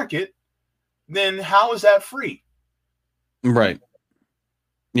manipulating the market, then how is that free? Right.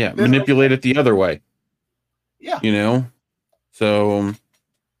 Yeah, manipulate it the other way. Yeah. You know? So,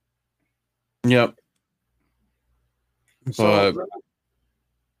 yep. So, but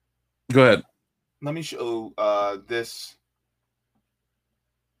go ahead. Let me show this.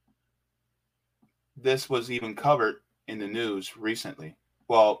 This was even covered in the news recently.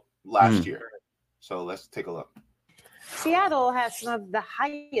 Well, last year. So let's take a look. Seattle has some of the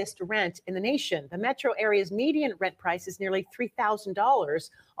highest rent in the nation. The metro area's median rent price is nearly $3,000,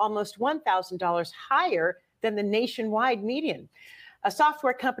 almost $1,000 higher than the nationwide median. A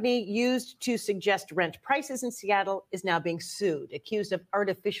software company used to suggest rent prices in Seattle is now being sued, accused of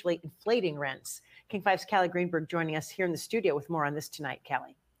artificially inflating rents. King 5's Callie Greenberg joining us here in the studio with more on this tonight.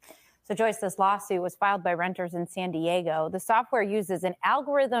 Callie. So, Joyce, this lawsuit was filed by renters in San Diego. The software uses an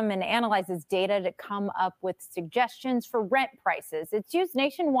algorithm and analyzes data to come up with suggestions for rent prices. It's used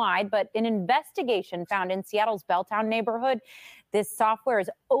nationwide, but an investigation found in Seattle's Belltown neighborhood, this software is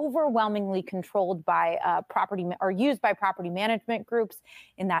overwhelmingly controlled by used by property management groups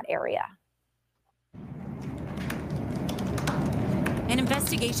in that area. An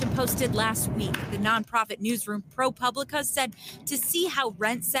investigation posted last week. The nonprofit newsroom ProPublica said to see how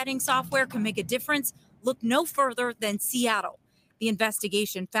rent-setting software can make a difference, look no further than Seattle. The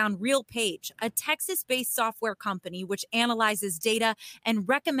investigation found RealPage, a Texas-based software company which analyzes data and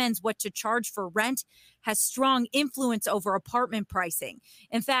recommends what to charge for rent, has strong influence over apartment pricing.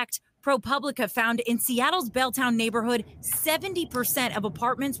 In fact, ProPublica found in Seattle's Belltown neighborhood, 70% of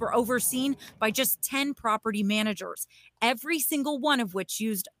apartments were overseen by just 10 property managers, every single one of which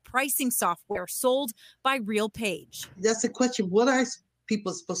used pricing software sold by RealPage. That's the question. What are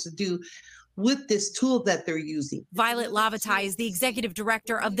people supposed to do with this tool that they're using? Violet Lavatai is the executive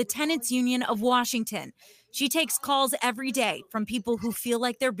director of the Tenants Union of Washington. She takes calls every day from people who feel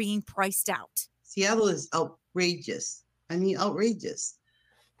like they're being priced out. Seattle is outrageous. I mean, outrageous.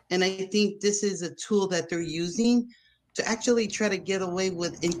 And I think this is a tool that they're using to actually try to get away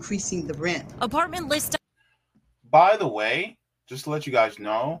with increasing the rent. Apartment list. By the way, just to let you guys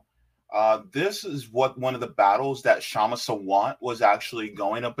know, this is one of the battles that Shama Sawant was actually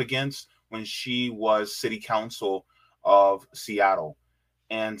going up against when she was city council of Seattle.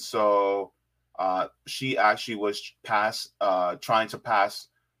 And so she actually was trying to pass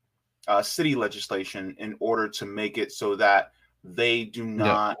city legislation in order to make it so that they do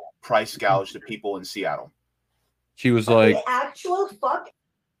not price gouge the people in Seattle. She was But like, the actual fuck.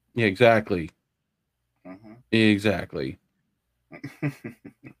 yeah, exactly. Mhm. Exactly.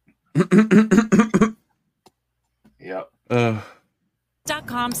 Yep.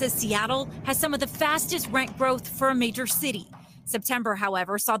 .com says Seattle has some of the fastest rent growth for a major city. September,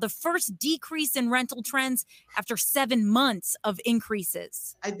 however, saw the first decrease in rental trends after 7 months of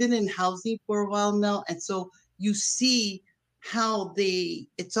increases. I've been in housing for a while now, and so you see how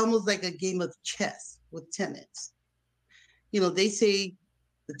it's almost like a game of chess with tenants. You know, they say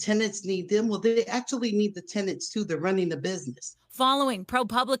the tenants need them. Well, they actually need the tenants too. They're running the business. Following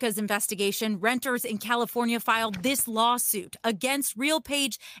ProPublica's investigation, renters in California filed this lawsuit against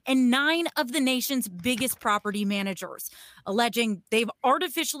RealPage and 9 of the nation's biggest property managers, alleging they've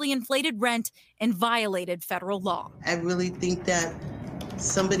artificially inflated rent and violated federal law. I really think that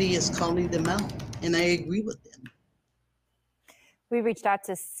somebody is calling them out, and I agree with them. We reached out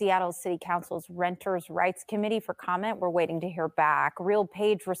to Seattle City Council's Renters' Rights Committee for comment. We're waiting to hear back.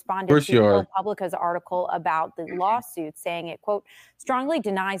 RealPage responded to ProPublica's article about the lawsuit, saying it, quote, strongly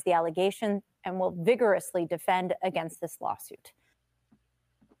denies the allegation and will vigorously defend against this lawsuit.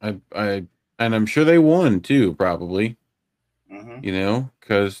 And I'm sure they won too, probably. Mhm. You know,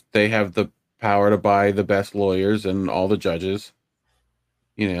 because they have the power to buy the best lawyers and all the judges.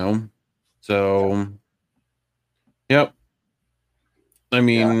 You know, so yep. I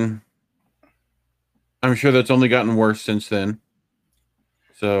mean, I'm sure that's only gotten worse since then.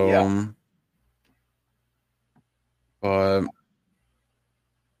 So, but,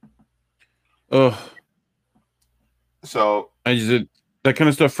 so that kind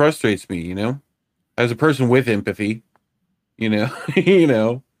of stuff frustrates me, you know, as a person with empathy, you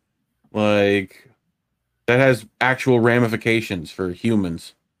know, like that has actual ramifications for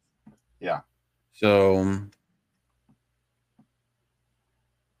humans. Yeah. So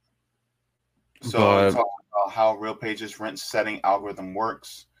talking about how RealPage's rent setting algorithm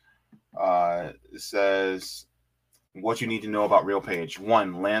works. It says what you need to know about RealPage.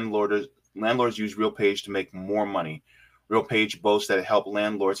 1, landlords use RealPage to make more money. RealPage boasts that it helped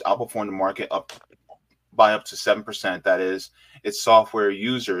landlords outperform the market by up to 7%. That is, its software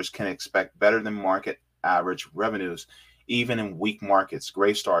users can expect better than market average revenues, even in weak markets.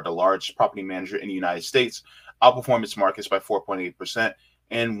 Greystar, the largest property manager in the United States, outperformed its markets by 4.8%.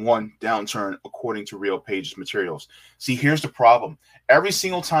 in one downturn, according to RealPage's materials. See, here's the problem. Every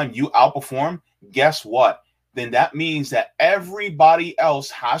single time you outperform, guess what? Then that means that everybody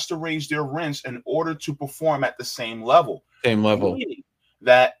else has to raise their rents in order to perform at the same level. Meaning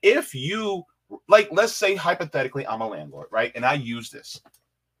that if you, like, let's say hypothetically, I'm a landlord, right? And I use this.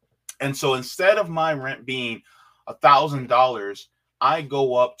 And so instead of my rent being $1,000, I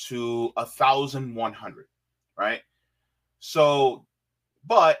go up to $1,100, right? So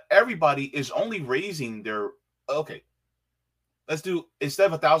but everybody is only raising their let's do,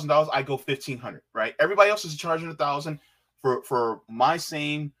 instead of $1,000, I go $1,500, right? Everybody else is charging $1,000 for my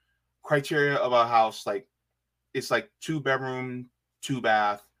same criteria of a house. Like it's like 2-bedroom,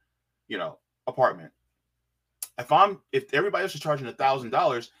 2-bath, apartment. If everybody else is charging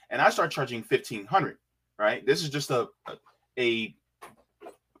 $1,000 and I start charging $1,500, right? This is just a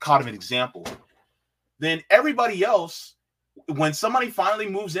kind of an example. Then everybody else, when somebody finally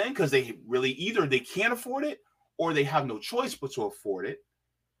moves in because they really either they can't afford it or they have no choice but to afford it,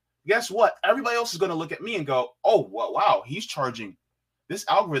 guess what? Everybody else is going to look at me and go, oh, well, wow, he's charging, this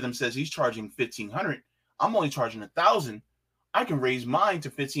algorithm says he's charging $1,500. I'm only charging $1,000. I can raise mine to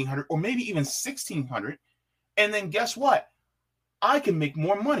 $1,500 or maybe even $1,600. And then guess what? I can make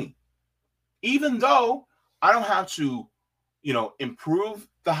more money. Even though I don't have to, improve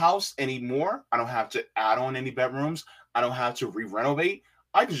the house anymore. I don't have to add on any bedrooms. I don't have to re-renovate.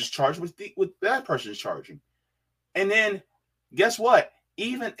 I can just charge what that person is charging. And then guess what?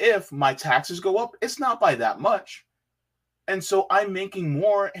 Even if my taxes go up, it's not by that much. And so I'm making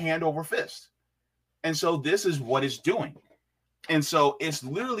more hand over fist. And so this is what it's doing. And so it's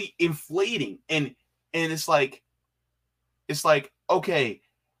literally inflating. And it's like, okay,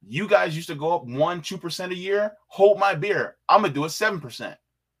 you guys used to go up 1-2% a year. Hold my beer. I'm going to do it 7%.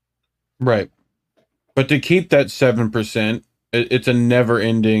 Right. But to keep that 7%, it's a never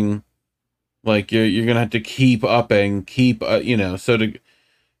ending, like you're going to have to keep upping, so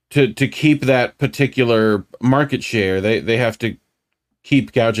to keep that particular market share, they have to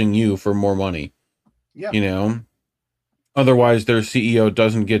keep gouging you for more money. Yeah. Otherwise their CEO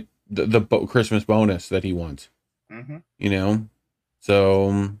doesn't get the Christmas bonus that he wants. Mm-hmm.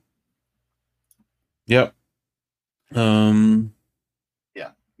 So yep.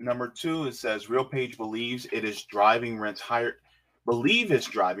 Yeah. Number 2, it says RealPage believes it's driving rents higher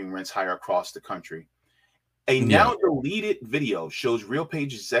across the country. A now deleted video shows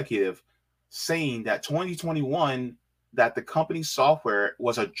RealPage executive saying that 2021 that the company's software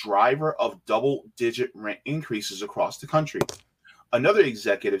was a driver of double-digit rent increases across the country. Another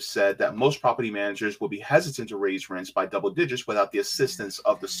executive said that most property managers will be hesitant to raise rents by double digits without the assistance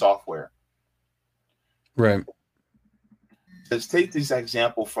of the software. Right. Let's take this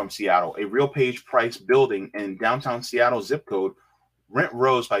example from Seattle. A RealPage price building in downtown Seattle zip code, rent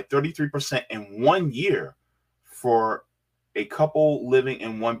rose by 33% in 1 year for a couple living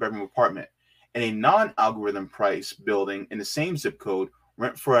in one-bedroom apartment. In a non-algorithm price building in the same zip code,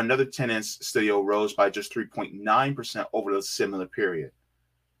 rent for another tenant's studio rose by just 3.9% over the similar period.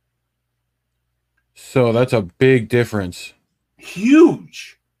 So that's a big difference.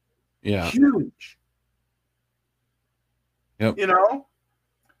 Huge. Yeah. Huge. Yep.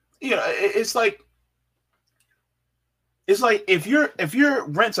 It's like if your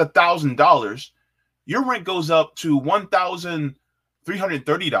rent's $1,000, your rent goes up to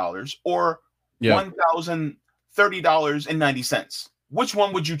 $1,330 or $1,030.90. Which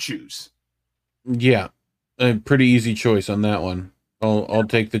one would you choose? Yeah, a pretty easy choice on that one. I'll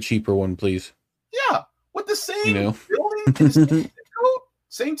take the cheaper one, please. Yeah, with the same building, and the same code,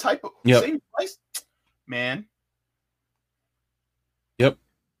 same type of same price, man. Yep.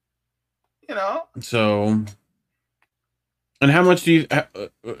 So, and how much do you,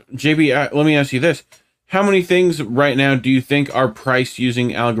 JB? Let me ask you this: how many things right now do you think are priced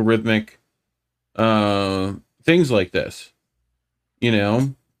using algorithmic things like this? I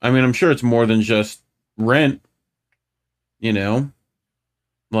mean, I'm sure it's more than just rent.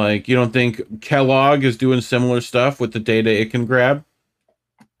 Like, you don't think Kellogg is doing similar stuff with the data it can grab?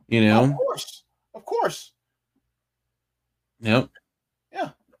 Of course. Yep. Yeah.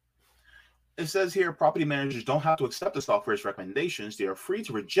 It says here, property managers don't have to accept the software's recommendations. They are free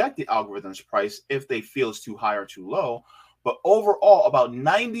to reject the algorithm's price if they feel it's too high or too low. But overall, about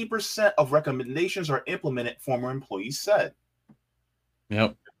 90% of recommendations are implemented, former employees said.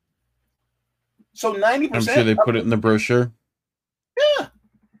 Yep. So 90%. I'm sure they put it in the brochure. Yeah.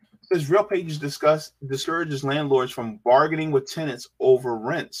 Says RealPage discourages landlords from bargaining with tenants over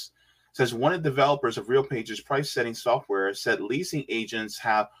rents. Says one of the developers of RealPage's price-setting software said leasing agents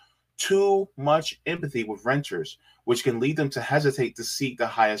have too much empathy with renters, which can lead them to hesitate to seek the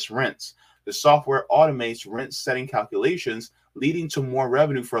highest rents. The software automates rent-setting calculations, leading to more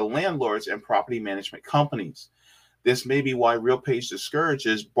revenue for landlords and property management companies. This may be why RealPage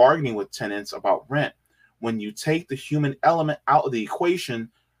discourages bargaining with tenants about rent. When you take the human element out of the equation,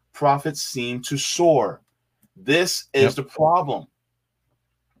 profits seem to soar. This is the problem.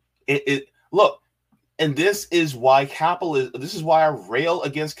 Look, and this is why this is why I rail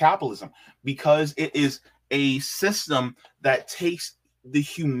against capitalism, because it is a system that takes the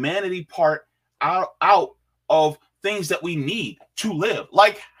humanity part out of things that we need to live,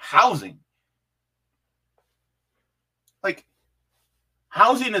 like housing. Like,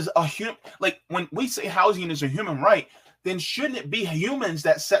 housing is a human. Like, when we say housing is a human right, then shouldn't it be humans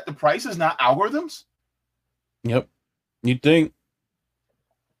that set the prices, not algorithms? Yep. You'd think,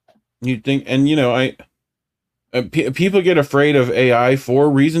 and people get afraid of AI for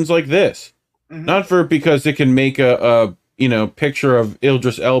reasons like this, not because it can make a picture of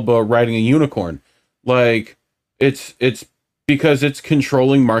Idris Elba riding a unicorn. Like, it's because it's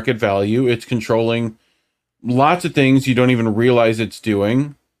controlling market value. It's controlling lots of things you don't even realize it's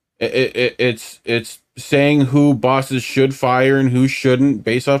doing. It's saying who bosses should fire and who shouldn't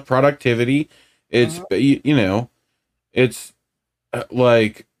based off productivity. It's it's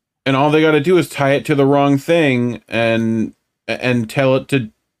like, and all they got to do is tie it to the wrong thing and tell it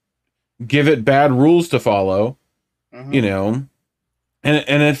to give it bad rules to follow, and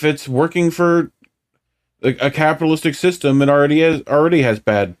if it's working for a capitalistic system, it already has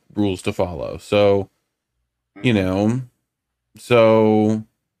bad rules to follow. So,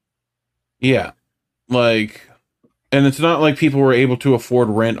 yeah, like, and it's not like people were able to afford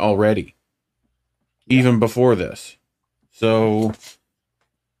rent already, even before this. So,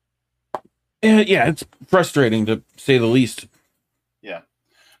 yeah, it's frustrating to say the least. Yeah.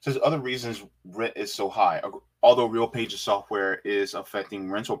 So there's other reasons rent is so high. Although RealPage's software is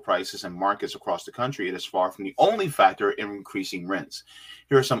affecting rental prices and markets across the country, it is far from the only factor in increasing rents.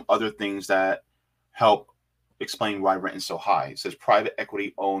 Here are some other things that help explain why rent is so high. It says private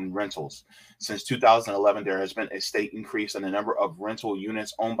equity-owned rentals. Since 2011, there has been a state increase in the number of rental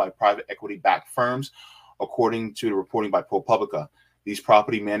units owned by private equity-backed firms, according to the reporting by ProPublica. These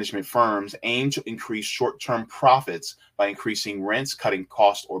property management firms aim to increase short-term profits by increasing rents, cutting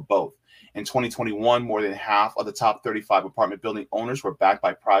costs, or both. In 2021, more than half of the top 35 apartment building owners were backed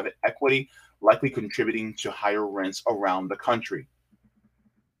by private equity, likely contributing to higher rents around the country.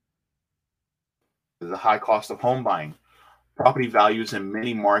 The high cost of home buying. Property values in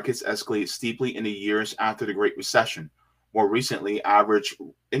many markets escalated steeply in the years after the Great Recession. More recently, average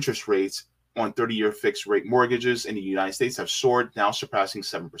interest rates on 30-year fixed rate mortgages in the United States have soared, now surpassing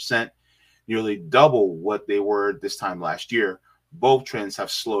 7%, nearly double what they were this time last year. Both trends have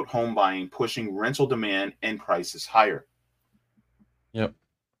slowed home buying, pushing rental demand and prices higher. Yep.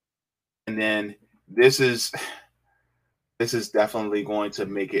 And then this is definitely going to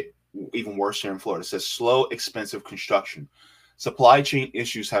make it even worse here in Florida. It says slow, expensive construction. Supply chain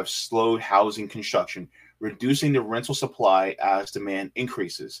issues have slowed housing construction, reducing the rental supply as demand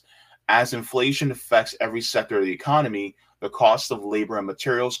increases. As inflation affects every sector of the economy, the cost of labor and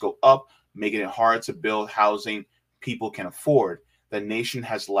materials go up, making it hard to build housing people can afford. The nation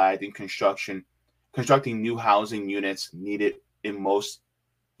has lagged in constructing new housing units needed in most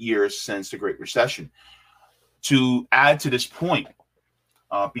years since the Great Recession. To add to this point,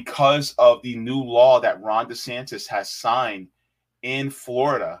 because of the new law that Ron DeSantis has signed in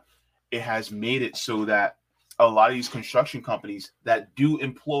Florida, it has made it so that a lot of these construction companies that do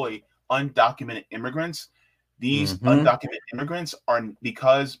employ undocumented immigrants, these undocumented immigrants are,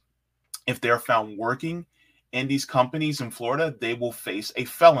 because if they're found working in these companies in Florida, they will face a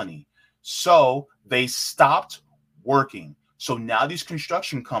felony. So they stopped working. So now these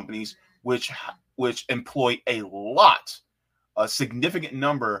construction companies, which employ a significant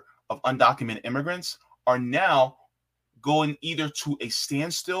number of undocumented immigrants, are now going either to a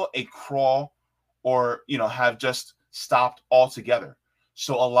standstill, a crawl, or have just stopped altogether.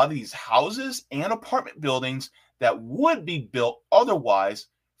 So a lot of these houses and apartment buildings that would be built otherwise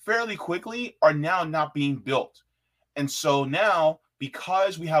fairly quickly are now not being built. And so now,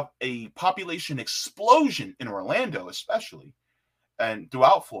 because we have a population explosion in Orlando, especially, and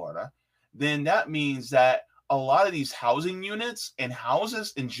throughout Florida, then that means that a lot of these housing units and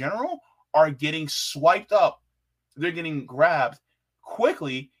houses in general are getting swiped up. They're getting grabbed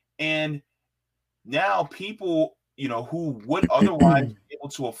quickly. And now people, who would otherwise be able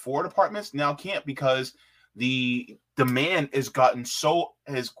to afford apartments now can't, because the demand has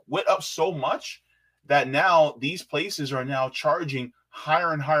went up so much that now these places are now charging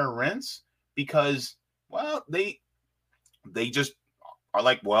higher and higher rents because, well, they just are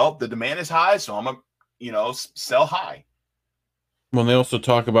like, well, the demand is high, so I'm gonna, sell high. When they also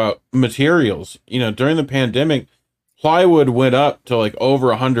talk about materials, during the pandemic, plywood went up to like over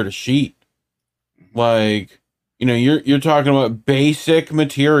 100 a sheet. Like, you're talking about basic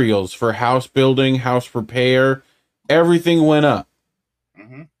materials for house building, house repair, everything went up,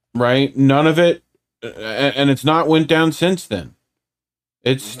 right? None of it, and it's not went down since then.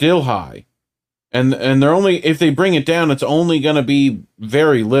 It's still high. And they're only, if they bring it down, it's only going to be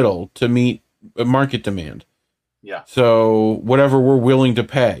very little to meet market demand. Yeah. So whatever we're willing to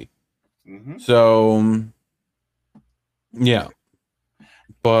pay. So, yeah.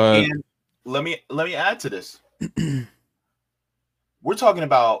 But and let me add to this. We're talking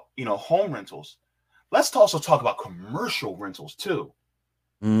about, home rentals. Let's also talk about commercial rentals too.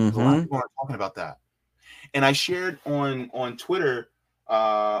 A lot of people aren't talking about that. And I shared on Twitter,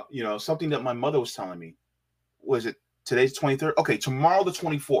 something that my mother was telling me. Was it today's 23rd? Okay, tomorrow the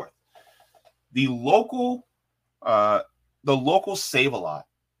 24th. The local Save-A-Lot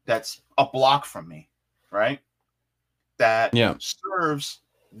that's a block from me, right? That serves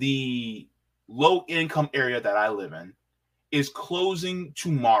the low income area that I live in is closing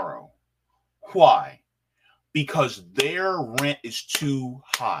tomorrow. Why? Because their rent is too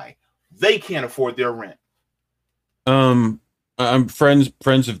high. They can't afford their rent. I'm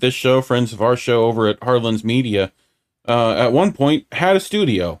friends of this show, friends of our show over at Harlan's Media, at one point had a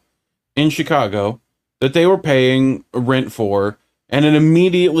studio in Chicago that they were paying rent for, and it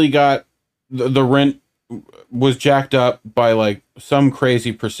immediately got the rent was jacked up by like some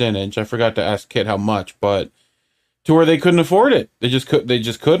crazy percentage. I forgot to ask Kit how much, but to where they couldn't afford it. They just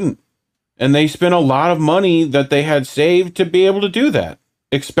couldn't. And they spent a lot of money that they had saved to be able to do that,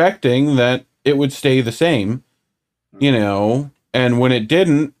 expecting that it would stay the same, and when it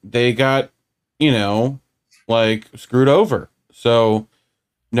didn't, they got, like screwed over. So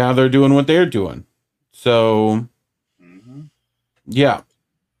now they're doing what they're doing. So, yeah,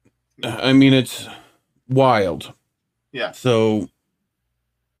 I mean, it's wild. Yeah. So,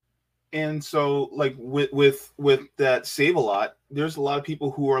 and so like with that Save-A-Lot, there's a lot of people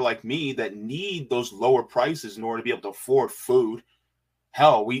who are like me that need those lower prices in order to be able to afford food.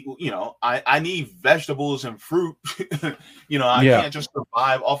 Hell, I need vegetables and fruit. I can't just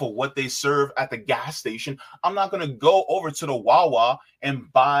survive off of what they serve at the gas station. I'm not going to go over to the Wawa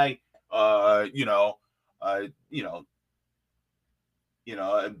and buy a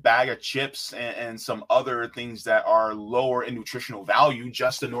bag of chips and some other things that are lower in nutritional value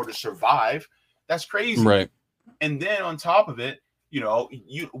just in order to survive. That's crazy. Right. And then on top of it,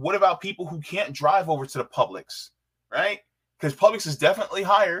 what about people who can't drive over to the Publix, right? Because Publix is definitely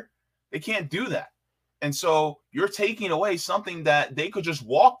higher. They can't do that. And so you're taking away something that they could just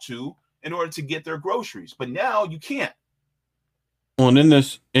walk to in order to get their groceries. But now you can't. Well, and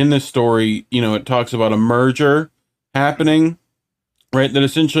in this story, it talks about a merger happening, right? That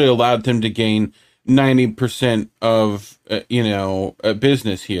essentially allowed them to gain 90% of, a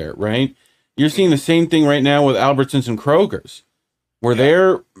business here, right? You're seeing the same thing right now with Albertsons and Kroger's, where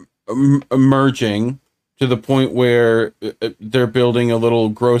they're merging to the point where they're building a little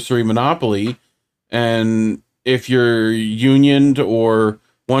grocery monopoly. And if you're unioned or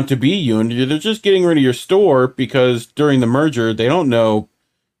want to be unioned, they're just getting rid of your store because during the merger, they don't know,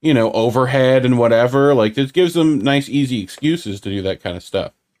 overhead and whatever. Like, this gives them nice, easy excuses to do that kind of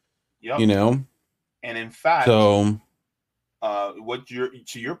stuff. Yep. And in fact, so to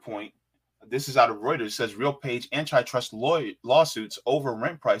your point, this is out of Reuters. It says RealPage antitrust lawsuits over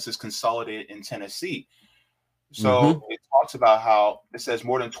rent prices consolidated in Tennessee. So it talks about how it says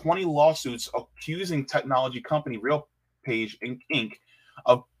more than 20 lawsuits accusing technology company RealPage Inc.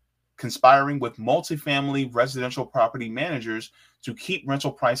 of conspiring with multifamily residential property managers to keep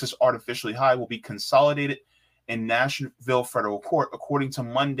rental prices artificially high will be consolidated in Nashville federal court, according to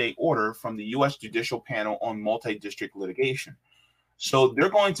Monday order from the U.S. Judicial Panel on Multi-District Litigation. So they're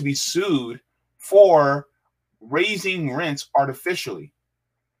going to be sued for raising rents artificially.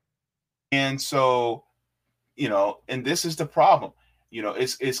 And so, and this is the problem.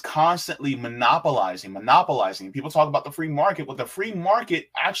 It's constantly monopolizing. People talk about the free market. Well, the free market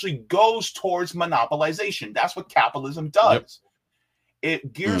actually goes towards monopolization. That's what capitalism does. Yep.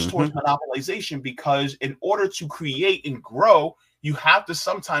 It gears towards monopolization because in order to create and grow, you have to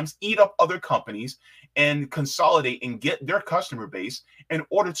sometimes eat up other companies and consolidate and get their customer base in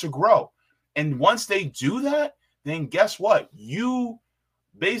order to grow. And once they do that, then guess what? You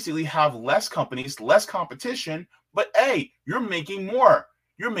basically have less companies, less competition, but hey, you're making more.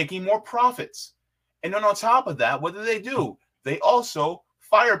 You're making more profits. And then on top of that, what do? They also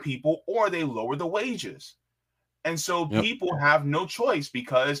fire people or they lower the wages. And so people have no choice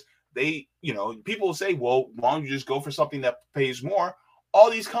because people will say, well, why don't you just go for something that pays more?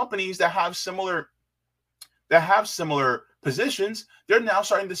 All these companies that have similar positions, they're now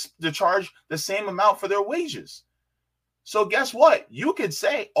starting to charge the same amount for their wages. So guess what? You could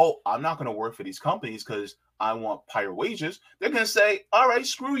say, oh, I'm not going to work for these companies because I want higher wages. They're going to say, all right,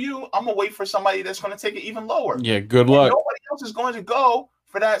 screw you. I'm going to wait for somebody that's going to take it even lower. Yeah, good luck. And nobody else is going to go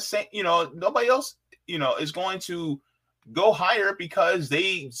for that same, nobody else, is going to go higher because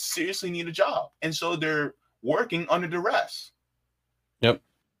they seriously need a job. And so they're working under duress. Yep.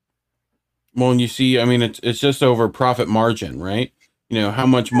 Well, and you see, I mean, it's just over profit margin, right? How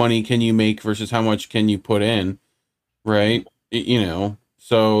much money can you make versus how much can you put in, right?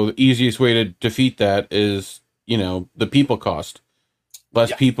 So the easiest way to defeat that is, the people cost.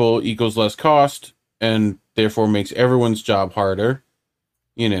 Less people equals less cost, and therefore makes everyone's job harder.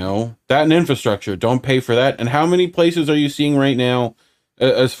 That and infrastructure. Don't pay for that. And how many places are you seeing right now,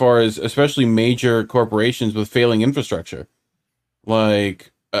 as far as especially major corporations with failing infrastructure?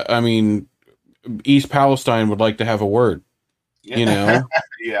 Like, I mean, East Palestine would like to have a word. Yeah.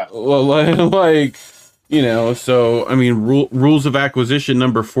 Well, so, I mean, rules of acquisition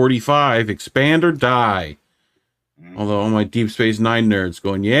number 45, expand or die. Although all my Deep Space Nine nerds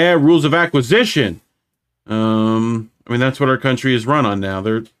going, yeah, rules of acquisition. I mean, that's what our country is run on now.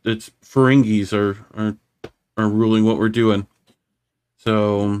 It's Ferengis are ruling what we're doing.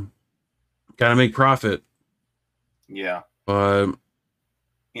 So, gotta make profit. Yeah. But,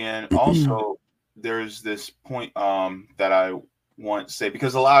 and also there's this point that I want to say,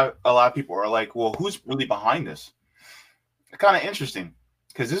 because a lot of people are like, well, who's really behind this? Kind of interesting,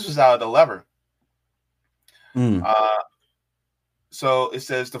 because this was out of the lever. So it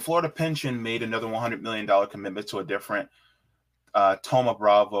says the Florida Pension made another $100 million commitment to a different Thoma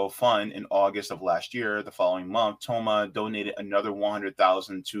Bravo fund in August of last year. The following month, Thoma donated another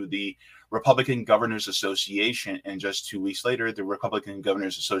 $100,000 to the Republican Governors Association, and just 2 weeks later, the Republican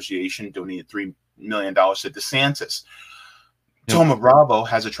Governors Association donated $3 million to DeSantis. Thoma Bravo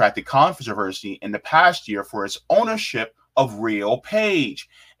has attracted controversy in the past year for its ownership of RealPage,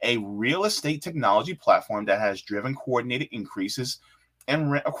 a real estate technology platform that has driven coordinated increases in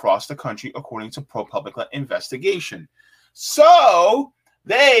rent across the country, according to ProPublica investigation. So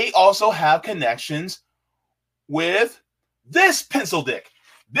they also have connections with this pencil dick.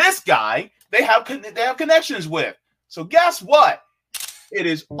 This guy, they have connections with. So guess what? It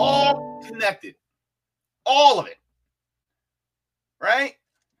is all connected. All of it. Right?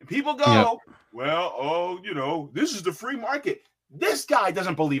 And people go, well, oh, this is the free market. This guy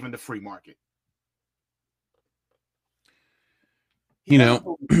doesn't believe in the free market.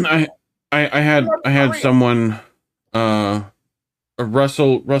 I had someone,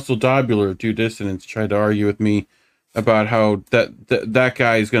 Russell Dobular, Due Dissonance, tried to argue with me about how that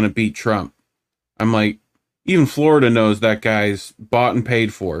guy is going to beat Trump. I'm like, even Florida knows that guy's bought and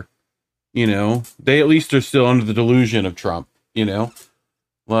paid for. They at least are still under the delusion of Trump.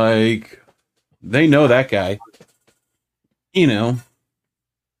 Like, they know that guy. I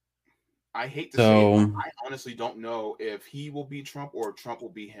hate to say it, I honestly don't know if he will beat Trump or Trump will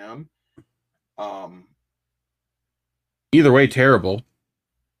beat him. Either way, terrible.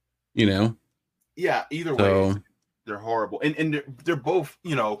 Yeah, either way, they're horrible, and they're both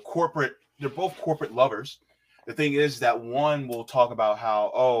corporate. They're both corporate lovers. The thing is that one will talk about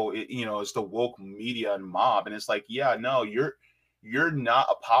how it's the woke media and mob, and it's like, yeah, no, you're not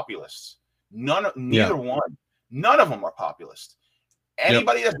a populist. Neither one. None of them are populist.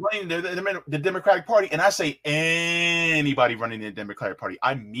 Anybody that's running the Democratic Party, and I say anybody running the Democratic Party,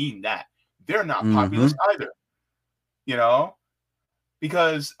 I mean that they're not populist either.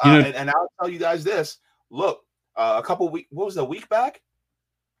 Because and I'll tell you guys this. Look, a couple weeks. What was the week back?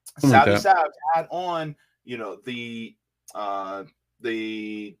 Savvy Savs had on the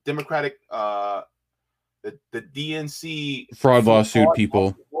Democratic the DNC fraud lawsuit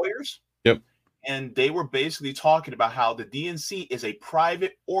people lawyers. Yep. And they were basically talking about how the DNC is a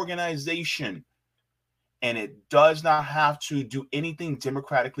private organization and it does not have to do anything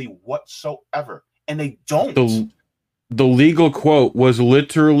democratically whatsoever. And they don't. The legal quote was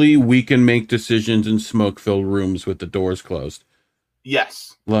literally, "We can make decisions in smoke-filled rooms with the doors closed."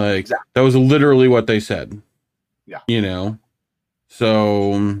 Yes. Like, exactly. That was literally what they said. Yeah.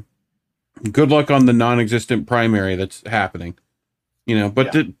 So good luck on the non-existent primary that's happening.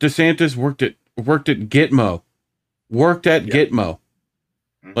 But DeSantis worked at Gitmo. Gitmo.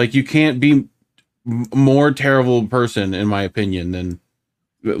 Like, you can't be more terrible person, in my opinion, than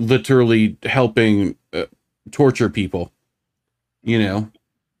literally helping torture people.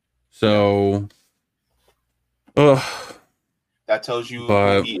 So that tells you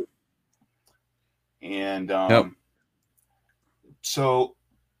who he is. And so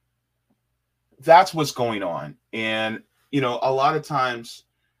that's what's going on. And a lot of times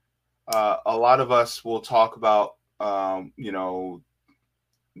a lot of us will talk about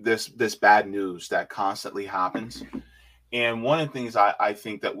this bad news that constantly happens. And one of the things I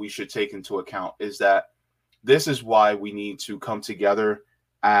think that we should take into account is that this is why we need to come together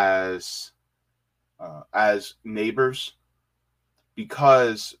as neighbors,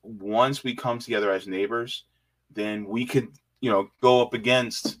 because once we come together as neighbors, then we could go up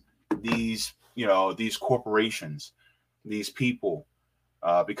against these corporations, these people,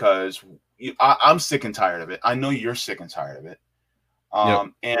 because I'm sick and tired of it. I know you're sick and tired of it.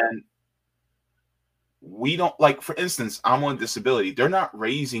 And we don't, like, for instance, I'm on disability. They're not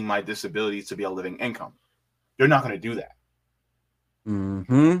raising my disability to be a living income. They're not going to do that. And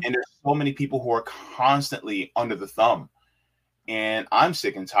there's so many people who are constantly under the thumb, and I'm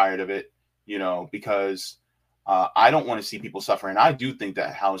sick and tired of it, because I don't want to see people suffer. And I do think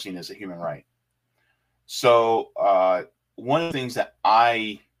that housing is a human right. So one of the things that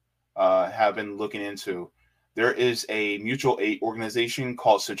I have been looking into, there is a mutual aid organization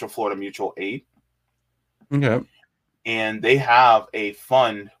called Central Florida Mutual Aid. Okay. And they have a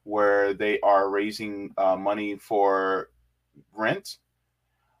fund where they are raising money for rent.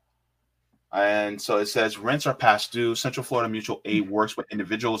 And so it says rents are past due. Central Florida Mutual Aid works with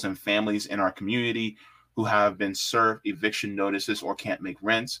individuals and families in our community who have been served eviction notices or can't make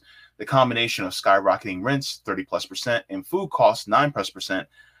rents. The combination of skyrocketing rents, 30+%, and food costs, 9+%,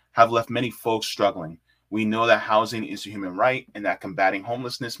 have left many folks struggling. We know that housing is a human right and that combating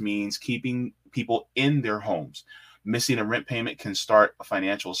homelessness means keeping people in their homes. Missing a rent payment can start a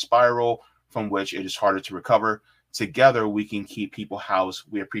financial spiral from which it is harder to recover. Together, we can keep people housed.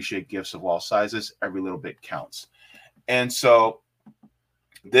 We appreciate gifts of all sizes. Every little bit counts. And so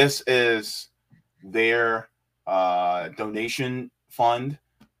this is their donation fund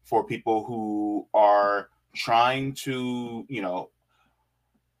for people who are trying to,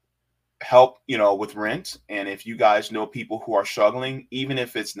 help, with rent. And if you guys know people who are struggling, even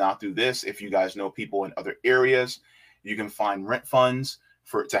if it's not through this, if you guys know people in other areas, you can find rent funds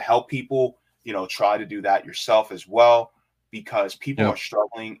to help people, try to do that yourself as well, because people are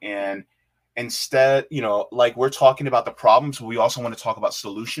struggling. And instead, like we're talking about the problems, we also want to talk about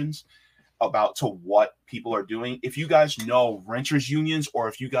solutions about to what people are doing. If you guys know renters unions, or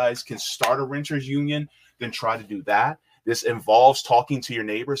if you guys can start a renters union, then try to do that. This involves talking to your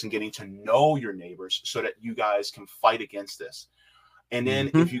neighbors and getting to know your neighbors so that you guys can fight against this. And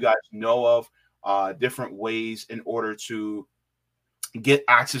then if you guys know of different ways in order to get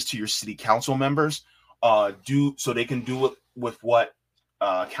access to your city council members, so they can do it with what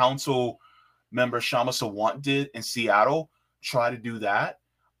council member Shama Sawant did in Seattle. Try to do that.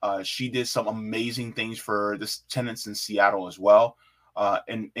 She did some amazing things for the tenants in Seattle as well,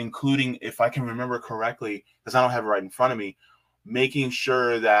 and including, if I can remember correctly, because I don't have it right in front of me, making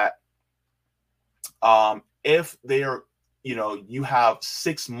sure that if they are, you have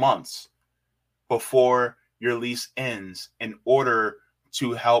 6 months before your lease ends in order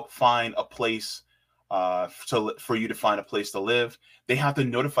to help find a place for you to find a place to live. They have to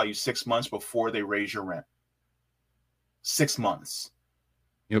notify you 6 months before they raise your rent. 6 months.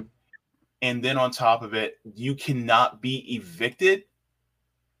 Yep. And then on top of it, you cannot be evicted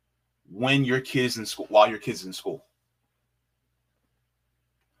when your kid is in school, while your kid's in school.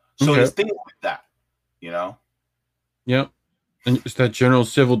 So there's things like that, Yep. And it's that general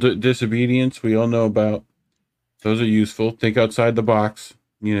civil disobedience we all know about. Those are useful. Think outside the box,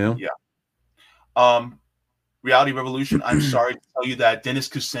 Yeah. Reality Revolution, I'm sorry to tell you that Dennis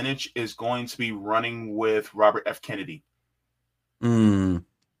Kucinich is going to be running with Robert F. Kennedy.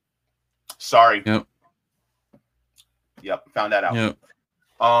 Sorry. Yep. Found that out. Yep.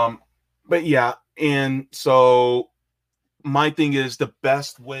 But yeah, and so my thing is, the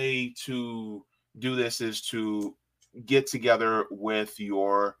best way to do this is to get together with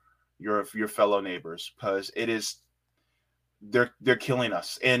your fellow neighbors, because they're killing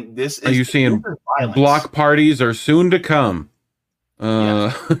us. And this is, are you seeing block parties are soon to come?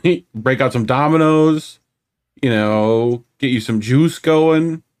 Break out some dominoes, get you some juice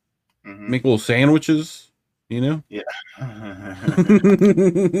going, make little sandwiches, Yeah.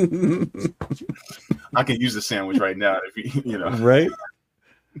 I can use the sandwich right now if you right.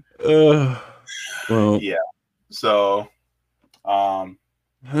 Well, yeah. So,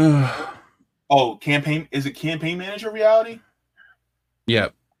 campaign, is it campaign manager reality? Yeah,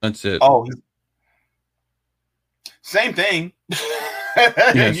 that's it. Oh, same thing.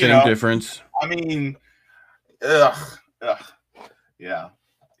 Yeah, same difference. I mean, yeah,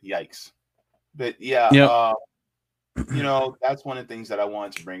 yikes. But yeah, that's one of the things that I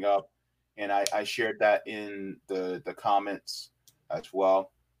wanted to bring up, and I shared that in the comments as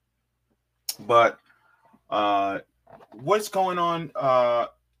well. But what's going on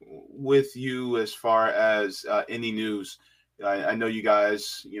with you as far as any news? I know you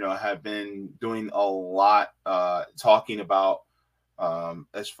guys, have been doing a lot talking about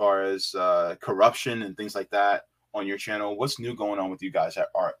as far as corruption and things like that on your channel. What's new going on with you guys at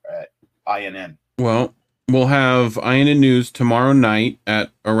INN? Well, we'll have INN News tomorrow night at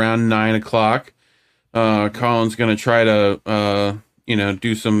around 9:00. Colin's going to try to,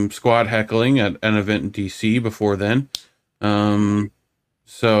 do some squad heckling at an event in DC before then.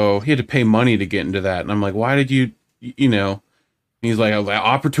 So he had to pay money to get into that. And I'm like, why did you, he's like,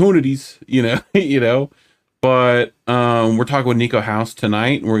 opportunities, but we're talking with Nico House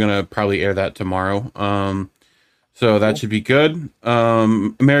tonight, and we're going to probably air that tomorrow. So that should be good.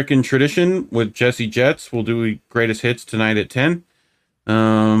 American Tradition with Jesse Jets. We'll do greatest hits tonight at 10.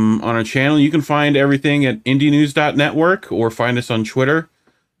 On our channel, you can find everything at indienews.network, or find us on Twitter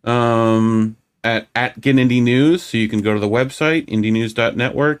at Get Indie News. So you can go to the website,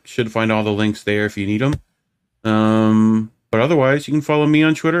 indienews.network. Should find all the links there if you need them. But otherwise, you can follow me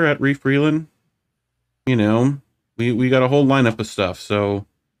on Twitter at Reef Breland. We got a whole lineup of stuff. So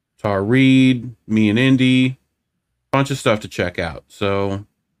Tar Reed, me and Indy, bunch of stuff to check out. So,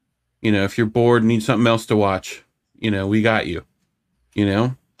 if you're bored and need something else to watch, we got you.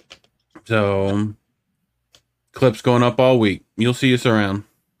 So clips going up all week. You'll see us around.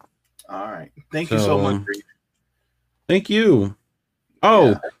 All right. Thank you so much. Thank you.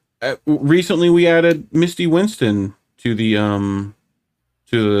 Recently we added Misty Winston to the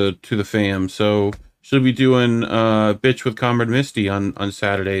to the fam. So she'll be doing Bitch with Comrade Misty on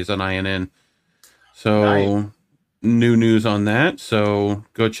Saturdays on INN. So nice. New news on that. So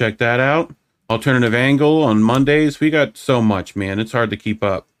go check that out. Alternative Angle on Mondays. We got so much, man. It's hard to keep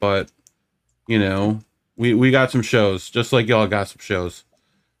up, but we got some shows, just like y'all got some shows.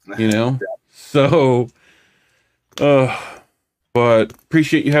 So but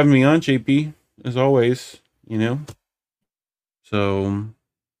appreciate you having me on, JP, as always, So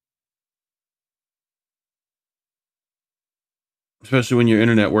especially when your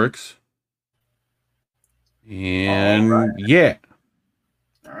internet works. And yeah.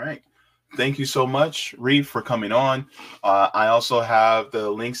 All right. Thank you so much, Reef, for coming on. I also have the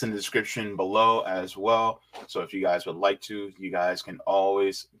links in the description below as well. So if you guys would like to, you guys can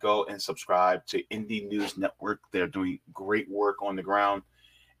always go and subscribe to Indie News Network. They're doing great work on the ground.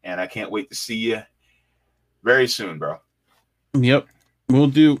 And I can't wait to see you very soon, bro. Yep. We'll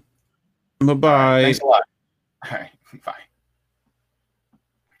do. Bye-bye. All right, thanks a lot. All right. Bye.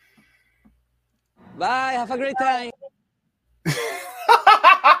 Bye. Have a great time.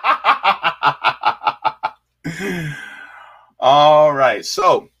 All right.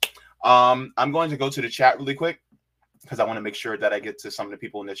 So I'm going to go to the chat really quick because I want to make sure that I get to some of the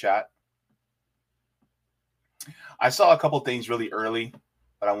people in the chat. I saw a couple things really early,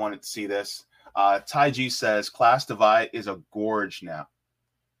 but I wanted to see this. Ty G says class divide is a gorge now.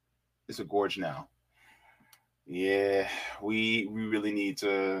 It's a gorge now. Yeah, we really need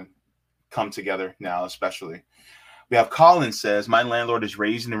to come together now, especially. We have Colin says, my landlord is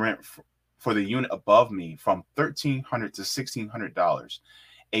raising the rent for the unit above me from $1,300 to $1,600,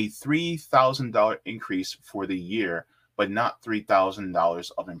 a $3,000 increase for the year, but not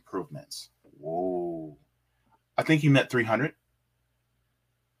 $3,000 of improvements. Whoa. I think you meant 300.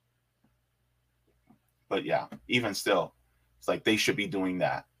 But yeah, even still, it's like they should be doing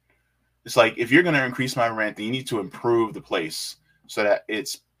that. It's like, if you're going to increase my rent, then you need to improve the place so that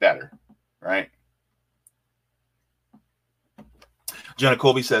it's better, right? Jenna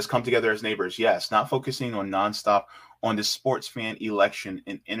Colby says, come together as neighbors. Yes, not focusing on nonstop on the sports fan election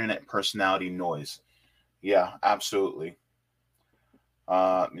and internet personality noise. Yeah, absolutely.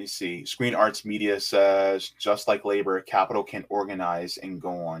 Let me see. Screen Arts Media says, just like labor, capital can organize and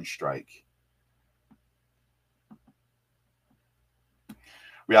go on strike.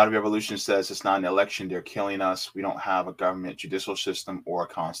 Reality Revolution says it's not an election. They're killing us. We don't have a government, judicial system, or a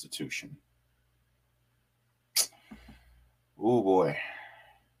constitution. Oh, boy.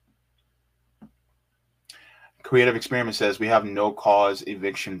 Creative Experiment says we have no cause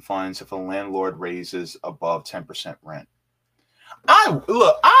eviction funds if a landlord raises above 10% rent.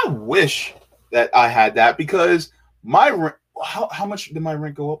 I wish that I had that because my rent, how much did my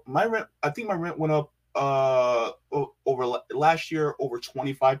rent go up? I think my rent went up over last year over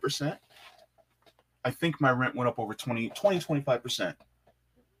 25%. I think my rent went up over 25%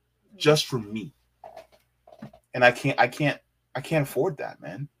 just for me. And I can't afford that,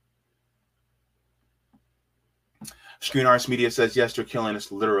 man. Screen Arts Media says, yes, they're killing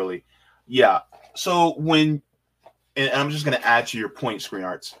us literally. Yeah. So when, and I'm just going to add to your point, Screen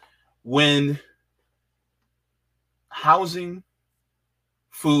Arts, when housing,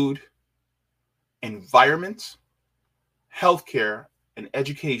 food, environment, healthcare, and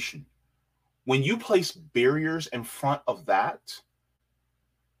education, when you place barriers in front of that,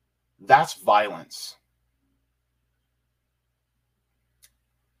 that's violence.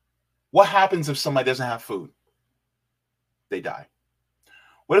 What happens if somebody doesn't have food? They die.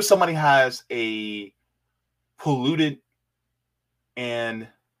 What if somebody has a polluted and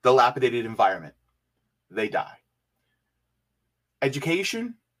dilapidated environment? They die.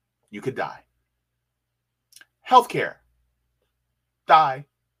 Education, you could die. Healthcare, die.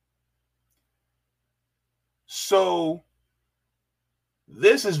 So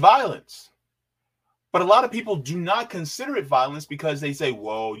this is violence. But a lot of people do not consider it violence because they say,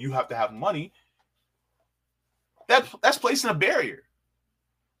 well, you have to have money. That's placing a barrier.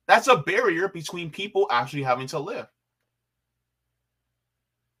 That's a barrier between people actually having to live.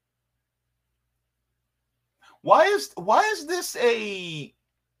 Why is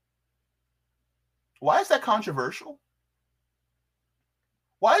that controversial?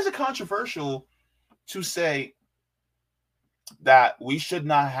 Why is it controversial to say that we should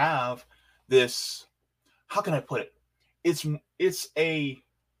not have this? How can I put it? It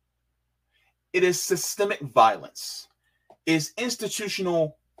is systemic violence. It's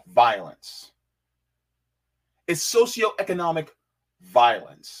institutional violence. It's socioeconomic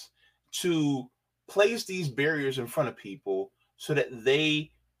violence to place these barriers in front of people so that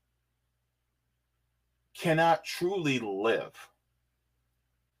they cannot truly live.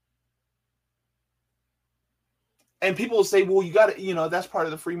 And people will say, well, you got to, that's part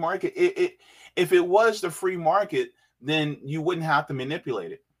of the free market. If it was the free market, then you wouldn't have to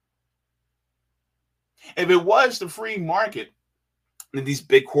manipulate it. If it was the free market, then these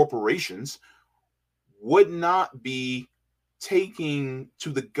big corporations would not be taking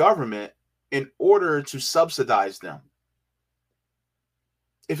to the government in order to subsidize them.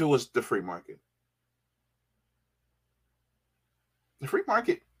 If it was the free market. The free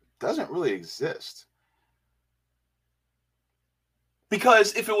market doesn't really exist.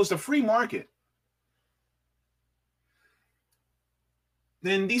 Because if it was the free market,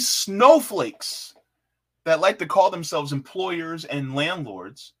 then these snowflakes that like to call themselves employers and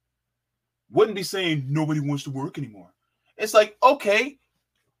landlords wouldn't be saying nobody wants to work anymore. It's like, okay,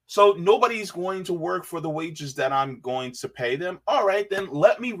 so nobody's going to work for the wages that I'm going to pay them. All right, then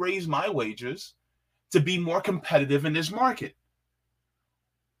let me raise my wages to be more competitive in this market.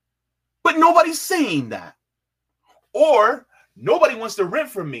 But nobody's saying that. Or nobody wants to rent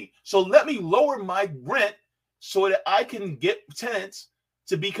from me. So let me lower my rent so that I can get tenants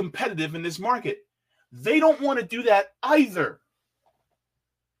to be competitive in this market. They don't want to do that either.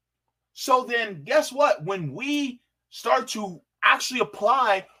 So then guess what? When we start to actually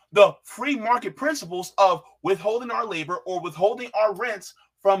apply the free market principles of withholding our labor or withholding our rents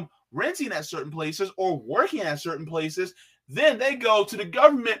from renting at certain places or working at certain places, then they go to the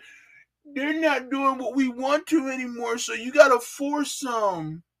government. They're not doing what we want to anymore, so you got to force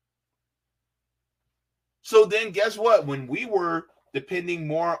them. So then guess what? When we were depending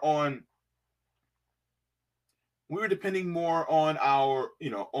more on our,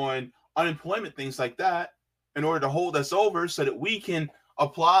 on unemployment, things like that, in order to hold us over so that we can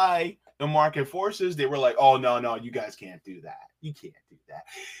apply the market forces, they were like, oh, no, you guys can't do that. You can't do that.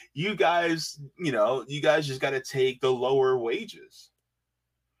 You guys just got to take the lower wages.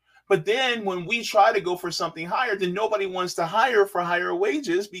 But then when we try to go for something higher, then nobody wants to hire for higher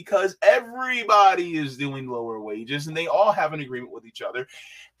wages because everybody is doing lower wages and they all have an agreement with each other.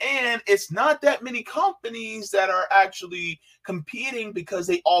 And it's not that many companies that are actually competing because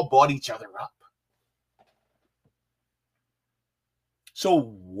they all bought each other up. So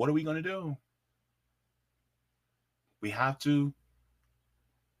what are we going to do? We have to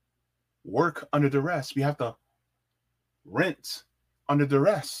work under duress. We have to rent under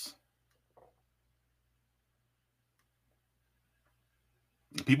duress.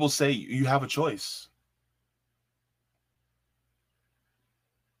 People say you have a choice.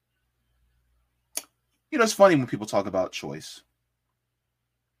 It's funny when people talk about choice.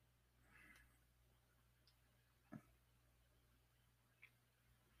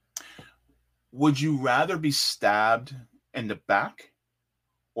 Would you rather be stabbed in the back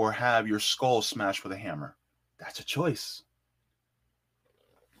or have your skull smashed with a hammer? That's a choice.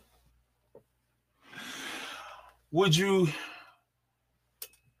 Would you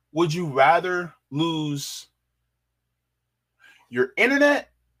rather lose your internet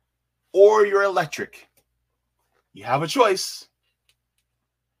or your electric? You have a choice.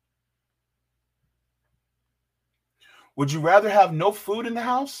 Would you rather have no food in the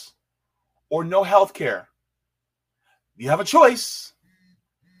house or no health care? You have a choice.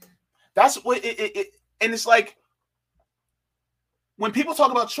 That's what and it's like when people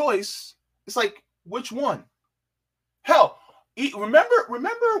talk about choice, it's like, which one? Hell, remember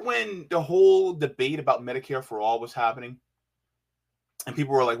when the whole debate about Medicare for all was happening? And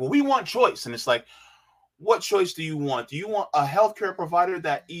people were like, well, we want choice. And it's like, what choice do you want? Do you want a healthcare provider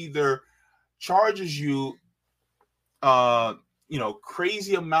that either charges you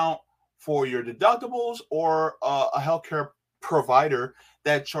crazy amount for your deductibles, or a healthcare provider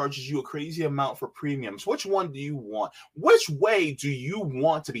that charges you a crazy amount for premiums? Which one do you want? Which way do you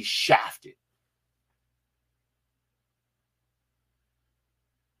want to be shafted?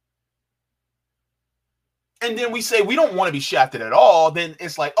 And then we say we don't want to be shafted at all. Then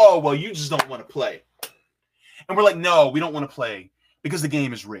it's like, oh, well, you just don't want to play. And we're like, no, we don't want to play because the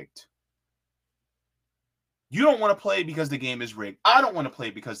game is rigged. You don't want to play because the game is rigged. I don't want to play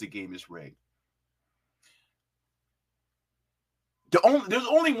because the game is rigged. There's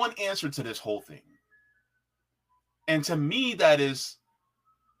only one answer to this whole thing. And to me, that is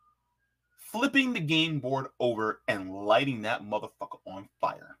flipping the game board over and lighting that motherfucker on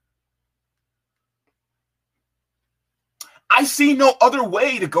fire. I see no other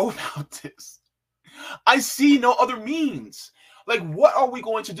way to go about this. I see no other means. Like, what are we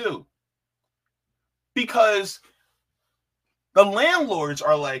going to do? Because the landlords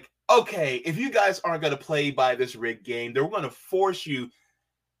are like, okay, if you guys aren't going to play by this rigged game, they're going to force you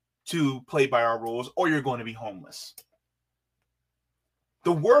to play by our rules, or you're going to be homeless.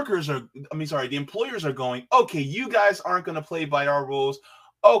 The employers are going, okay, you guys aren't going to play by our rules.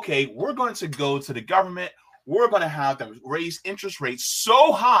 Okay, we're going to go to the government. We're going to have them raise interest rates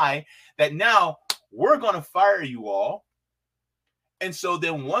so high that now we're going to fire you all. And so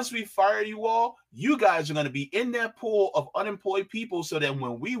then once we fire you all, you guys are going to be in that pool of unemployed people, so that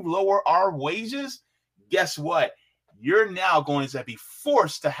when we lower our wages, guess what? You're now going to be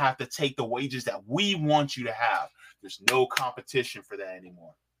forced to have to take the wages that we want you to have. There's no competition for that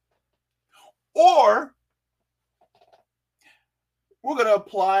anymore. Or we're going to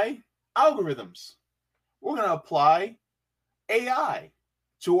apply algorithms. We're going to apply AI.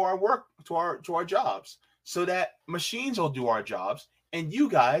 to our work, to our jobs, so that machines will do our jobs, and you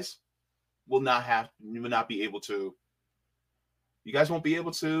guys will not be able to. You guys won't be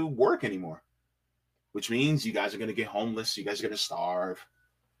able to work anymore, which means you guys are going to get homeless. You guys are going to starve.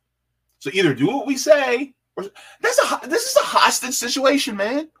 So either do what we say, or this is a hostage situation,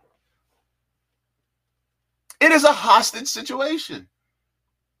 man. It is a hostage situation.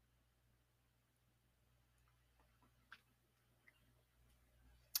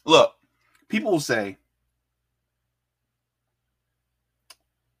 Look, people will say,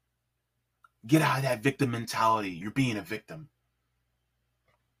 get out of that victim mentality. You're being a victim.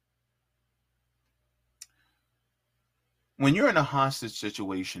 When you're in a hostage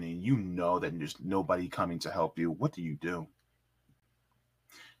situation and you know that there's nobody coming to help you, what do?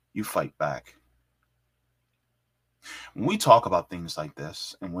 You fight back. When we talk about things like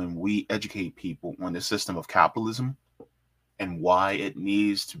this, and when we educate people on the system of capitalism and why it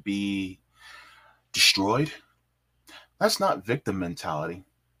needs to be destroyed, that's not victim mentality.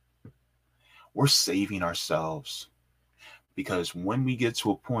 We're saving ourselves. Because when we get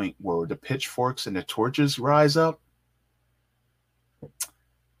to a point where the pitchforks and the torches rise up,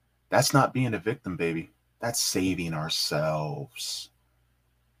 that's not being a victim, baby. That's saving ourselves.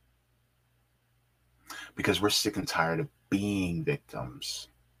 Because we're sick and tired of being victims.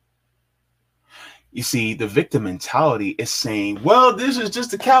 You see, the victim mentality is saying, well, this is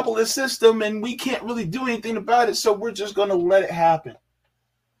just a capitalist system and we can't really do anything about it, so we're just going to let it happen.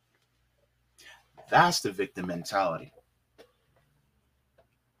 That's the victim mentality.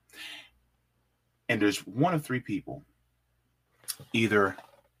 And there's one of three people. Either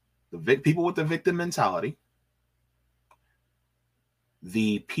the people with the victim mentality,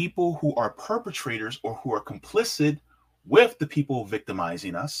 the people who are perpetrators or who are complicit with the people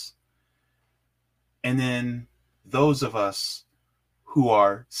victimizing us, and then those of us who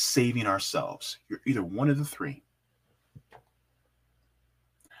are saving ourselves. You're either one of the three.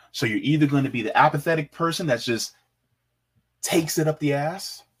 So you're either going to be the apathetic person that just takes it up the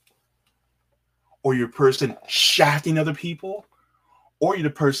ass, or you're a person shafting other people, or you're the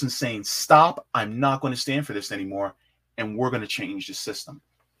person saying, stop, I'm not going to stand for this anymore, and we're going to change the system.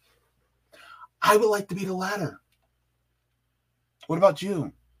 I would like to be the latter. What about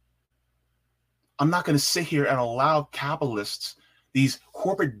you? I'm not going to sit here and allow capitalists, these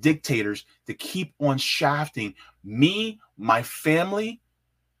corporate dictators, to keep on shafting me, my family.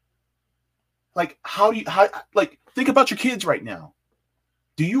 Like, think about your kids right now.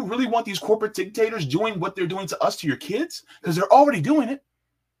 Do you really want these corporate dictators doing what they're doing to us, to your kids? Because they're already doing it.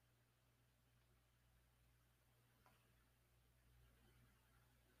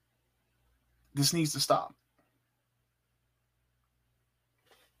 This needs to stop.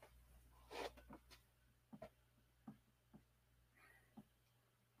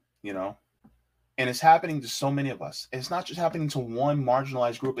 You know? And it's happening to so many of us. It's not just happening to one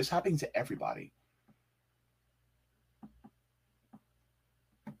marginalized group. It's happening to everybody.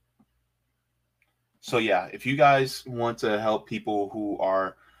 So yeah, if you guys want to help people who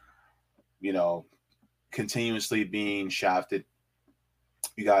are, continuously being shafted,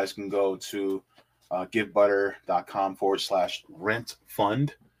 you guys can go to givebutter.com/rent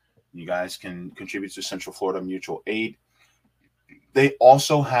fund. You guys can contribute to Central Florida Mutual Aid. They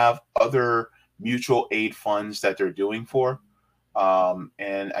also have other mutual aid funds that they're doing for.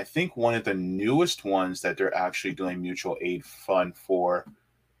 And I think one of the newest ones that they're actually doing mutual aid fund for.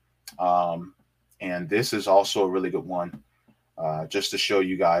 And this is also a really good one, just to show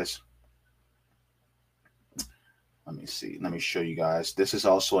you guys. Let me see. Let me show you guys. This is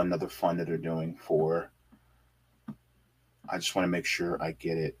also another fund that they're doing for. I just want to make sure I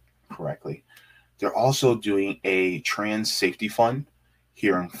get it correctly. They're also doing a trans safety fund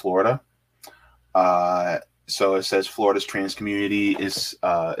here in Florida. So it says Florida's trans community is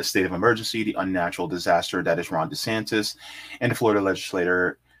a state of emergency, the unnatural disaster that is Ron DeSantis and the Florida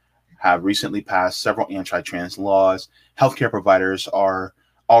legislature have recently passed several anti-trans laws. Healthcare providers are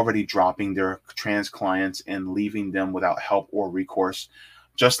already dropping their trans clients and leaving them without help or recourse.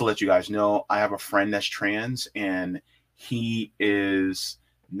 Just to let you guys know, I have a friend that's trans, and he is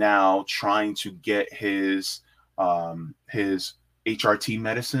now trying to get his HRT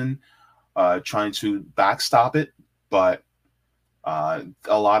medicine, trying to backstop it, but a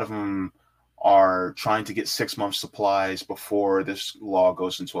lot of them are trying to get 6 months supplies before this law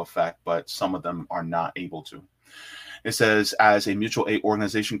goes into effect, but some of them are not able to. It says, as a mutual aid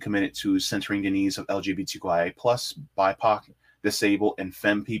organization committed to centering the needs of LGBTQIA plus BIPOC disabled, and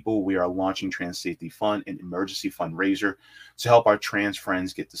femme people, we are launching Trans Safety Fund, an emergency fundraiser to help our trans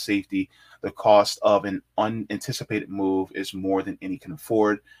friends get to safety. The cost of an unanticipated move is more than any can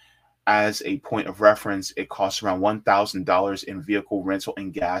afford. As a point of reference, it costs around $1,000 in vehicle rental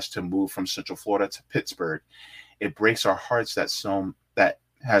and gas to move from Central Florida to Pittsburgh. It breaks our hearts that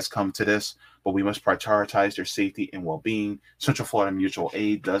has come to this, but we must prioritize their safety and well-being. Central Florida Mutual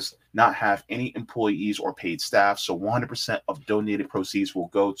Aid does not have any employees or paid staff, so 100% of donated proceeds will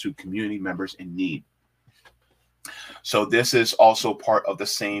go to community members in need. So this is also part of the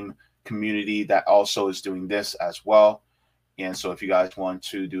same community that also is doing this as well. And so if you guys want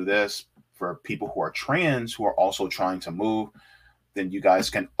to do this for people who are trans, who are also trying to move, then you guys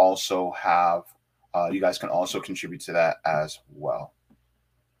can also contribute to that as well.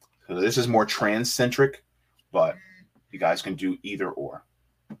 So this is more trans-centric, but you guys can do either or.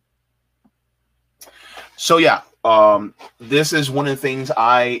 So yeah, this is one of the things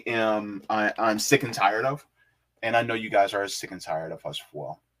I'm sick and tired of, and I know you guys are sick and tired of us as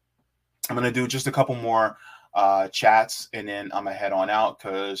well. I'm gonna do just a couple more chats, and then I'm gonna head on out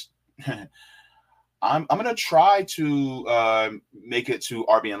because I'm gonna try to make it to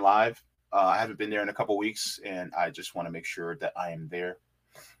RBN Live. I haven't been there in a couple weeks, and I just want to make sure that I am there.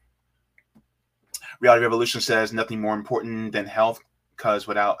 Reality Revolution says nothing more important than health, because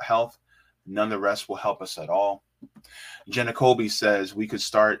without health, none of the rest will help us at all. Jenna Colby says we could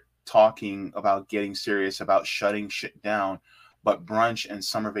start talking about getting serious about shutting shit down, but brunch and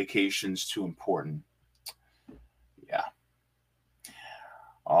summer vacations too important. Yeah.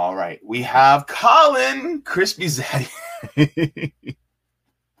 All right. We have Colin Crispy Zaddy.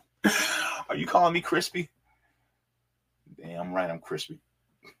 Are you calling me Crispy? Damn right, I'm crispy.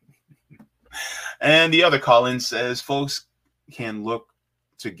 And the other Colin says folks can look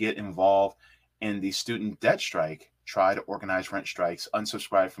to get involved in the student debt strike. Try to organize rent strikes.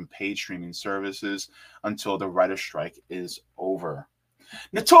 Unsubscribe from paid streaming services until the writer strike is over.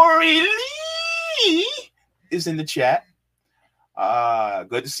 Notori Lee is in the chat.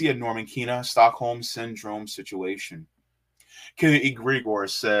 Good to see a Norman Kina Stockholm Syndrome situation. Kennedy Grigor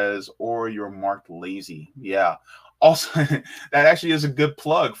says, or you're marked lazy. Yeah. Also, that actually is a good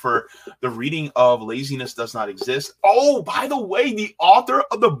plug for the reading of Laziness Does Not Exist. Oh, by the way, the author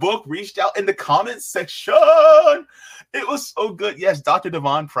of the book reached out in the comments section. It was so good. Yes, Dr.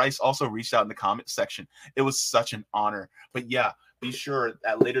 Devon Price also reached out in the comments section. It was such an honor. But yeah, be sure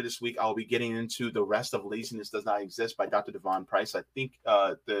that later this week, I'll be getting into the rest of Laziness Does Not Exist by Dr. Devon Price. I think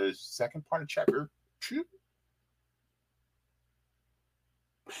the second part of chapter 2.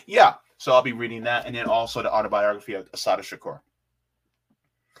 Yeah, so I'll be reading that, and then also the autobiography of Assata Shakur.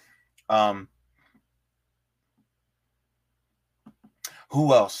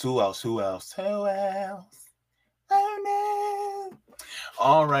 Who else? Oh no!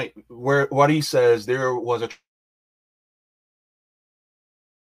 All right, what he says, there was a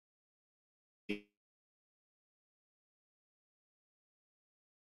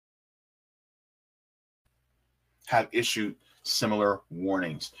have issued similar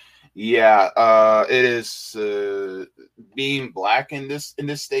warnings. Yeah, it is being black in this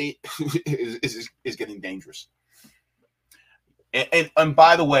state is getting dangerous. And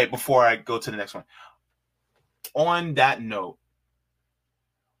by the way, before I go to the next one, on that note,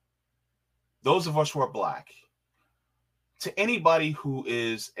 those of us who are black, to anybody who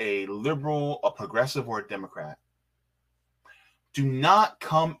is a liberal, a progressive, or a Democrat, do not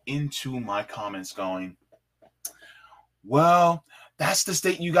come into my comments going, well, that's the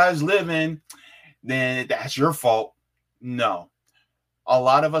state you guys live in, then that's your fault. No. A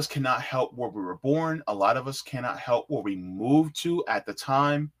lot of us cannot help where we were born. A lot of us cannot help where we moved to at the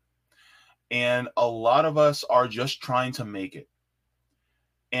time. And a lot of us are just trying to make it.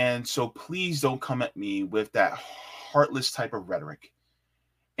 And so please don't come at me with that heartless type of rhetoric.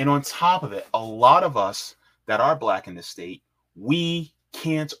 And on top of it, a lot of us that are black in this state, we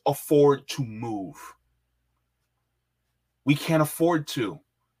can't afford to move. We can't afford to.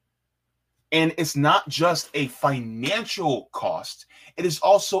 And it's not just a financial cost. It is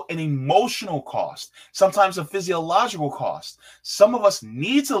also an emotional cost, sometimes a physiological cost. Some of us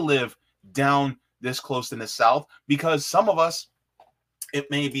need to live down this close in the South because some of us,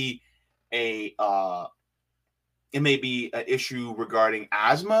 it may be an issue regarding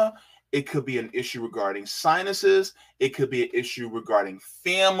asthma. It could be an issue regarding sinuses. It could be an issue regarding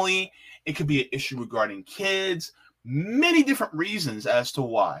family. It could be an issue regarding kids. Many different reasons as to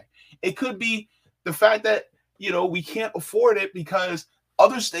why. It could be the fact that, we can't afford it because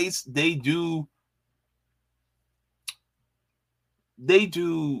other states, they do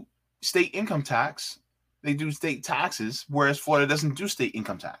state income tax they do state taxes, whereas Florida doesn't do state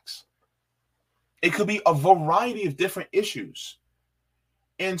income tax. It could be a variety of different issues.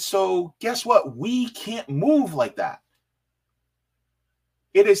 And so guess what? We can't move like that.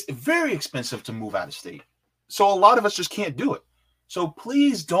 It is very expensive to move out of state. So a lot of us just can't do it. So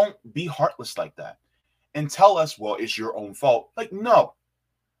please don't be heartless like that and tell us, well, it's your own fault. Like, no.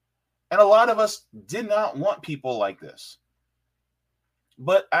 And a lot of us did not want people like this.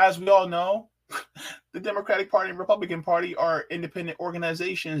 But as we all know, the Democratic Party and Republican Party are independent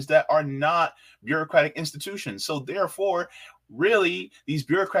organizations that are not bureaucratic institutions. So therefore, really, these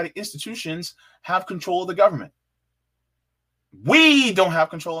bureaucratic institutions have control of the government. We don't have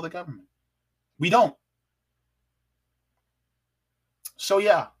control of the government. We don't. So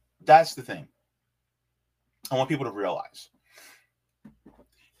yeah, that's the thing. I want people to realize.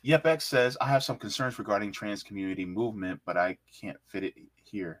 YepX says, I have some concerns regarding trans community movement, but I can't fit it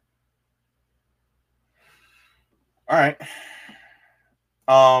here. All right.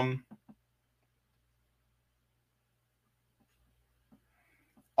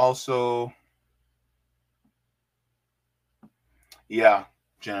 Also, yeah,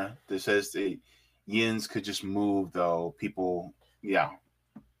 Jenna, this says the yins could just move, though. People, yeah.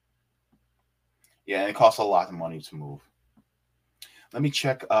 Yeah, and it costs a lot of money to move. Let me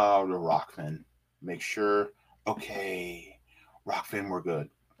check the Rockfin. Make sure. Okay, Rockfin, we're good.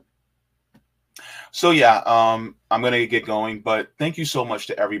 So yeah, I'm gonna get going, but thank you so much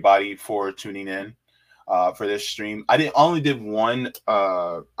to everybody for tuning in for this stream. I only did one.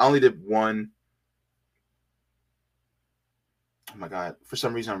 Oh my God! For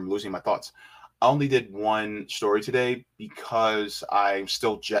some reason, I'm losing my thoughts. I only did one story today because I'm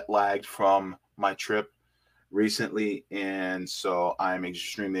still jet lagged from my trip recently, and so I'm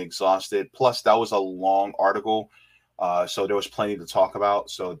extremely exhausted. Plus, that was a long article. So there was plenty to talk about.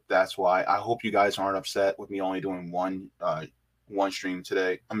 So that's why I hope you guys aren't upset with me only doing one stream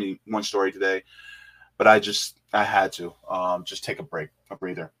today. I mean, one story today, but I had to just take a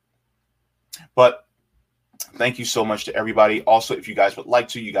breather. But thank you so much to everybody. Also, if you guys would like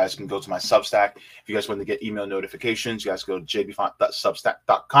to, you guys can go to my Substack. If you guys want to get email notifications, you guys go to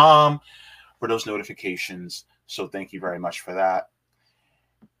jbfont.substack.com for those notifications. So thank you very much for that.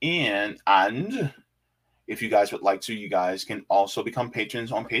 And if you guys would like to, you guys can also become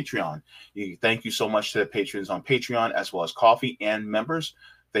patrons on Patreon. Thank you so much to the patrons on Patreon, as well as Coffee and members.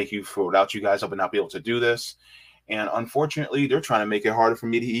 Thank you. Without you guys, I would not be able to do this. And unfortunately, they're trying to make it harder for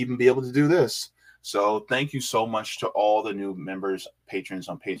me to even be able to do this. So thank you so much to all the new members, patrons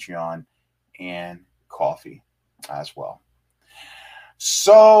on Patreon and Coffee as well.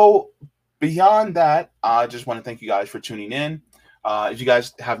 So beyond that, I just want to thank you guys for tuning in. If you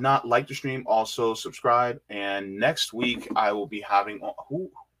guys have not liked the stream, also subscribe. And next week, I will be having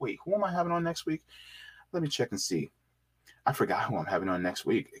who am I having on next week? Let me check and see. I forgot who I'm having on next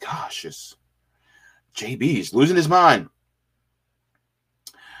week. Gosh, it's JB's losing his mind.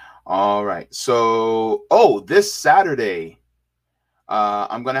 All right. So, this Saturday,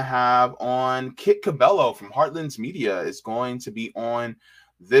 I'm going to have on Kit Cabello from Heartlands Media. Is going to be on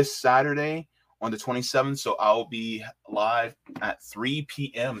this Saturday on the 27th. So I'll be live at 3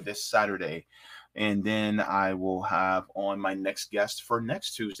 p.m. this Saturday. And then I will have on my next guest for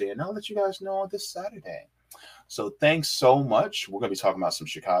next Tuesday. And I'll let you guys know on this Saturday. So thanks so much. We're going to be talking about some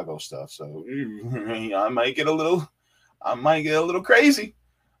Chicago stuff. So I might get a little crazy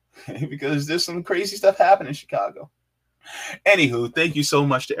because there's some crazy stuff happening in Chicago. Anywho, thank you so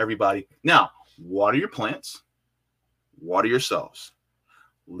much to everybody. Now, water your plants, water yourselves.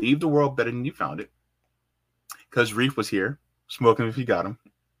 Leave the world better than you found it. Because Reef was here. Smoke him if you got him.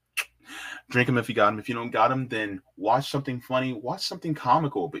 Drink him if you got him. If you don't got him, then watch something funny. Watch something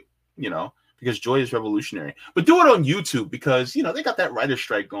comical. But, because joy is revolutionary. But do it on YouTube because, they got that writer's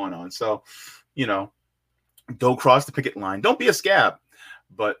strike going on. So, don't cross the picket line. Don't be a scab.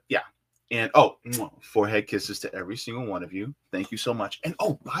 But, yeah. And, forehead kisses to every single one of you. Thank you so much. And,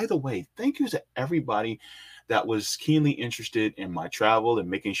 by the way, thank you to everybody that was keenly interested in my travel and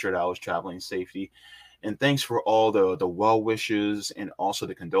making sure that I was traveling safety. And thanks for all the well wishes and also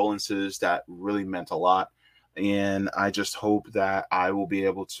the condolences. That really meant a lot. And I just hope that I will be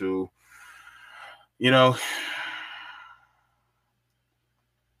able to,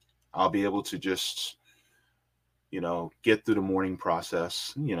 I'll be able to just, get through the mourning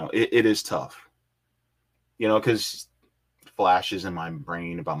process. It is tough, because flashes in my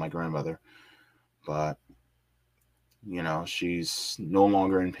brain about my grandmother, but she's no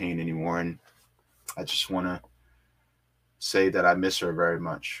longer in pain anymore. And I just want to say that I miss her very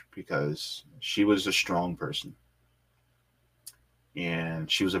much because she was a strong person and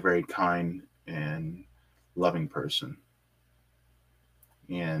she was a very kind and loving person.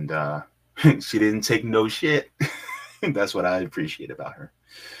 And she didn't take no shit. That's what I appreciate about her.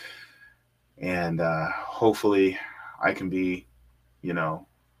 And hopefully I can be, you know,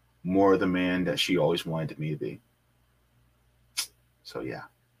 more the man that she always wanted me to be. So yeah.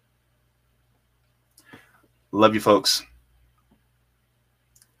 Love you folks.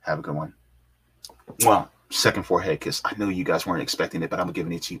 Have a good one. Well, second forehead kiss. I know you guys weren't expecting it, but I'm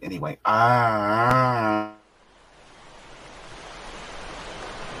giving it to you anyway.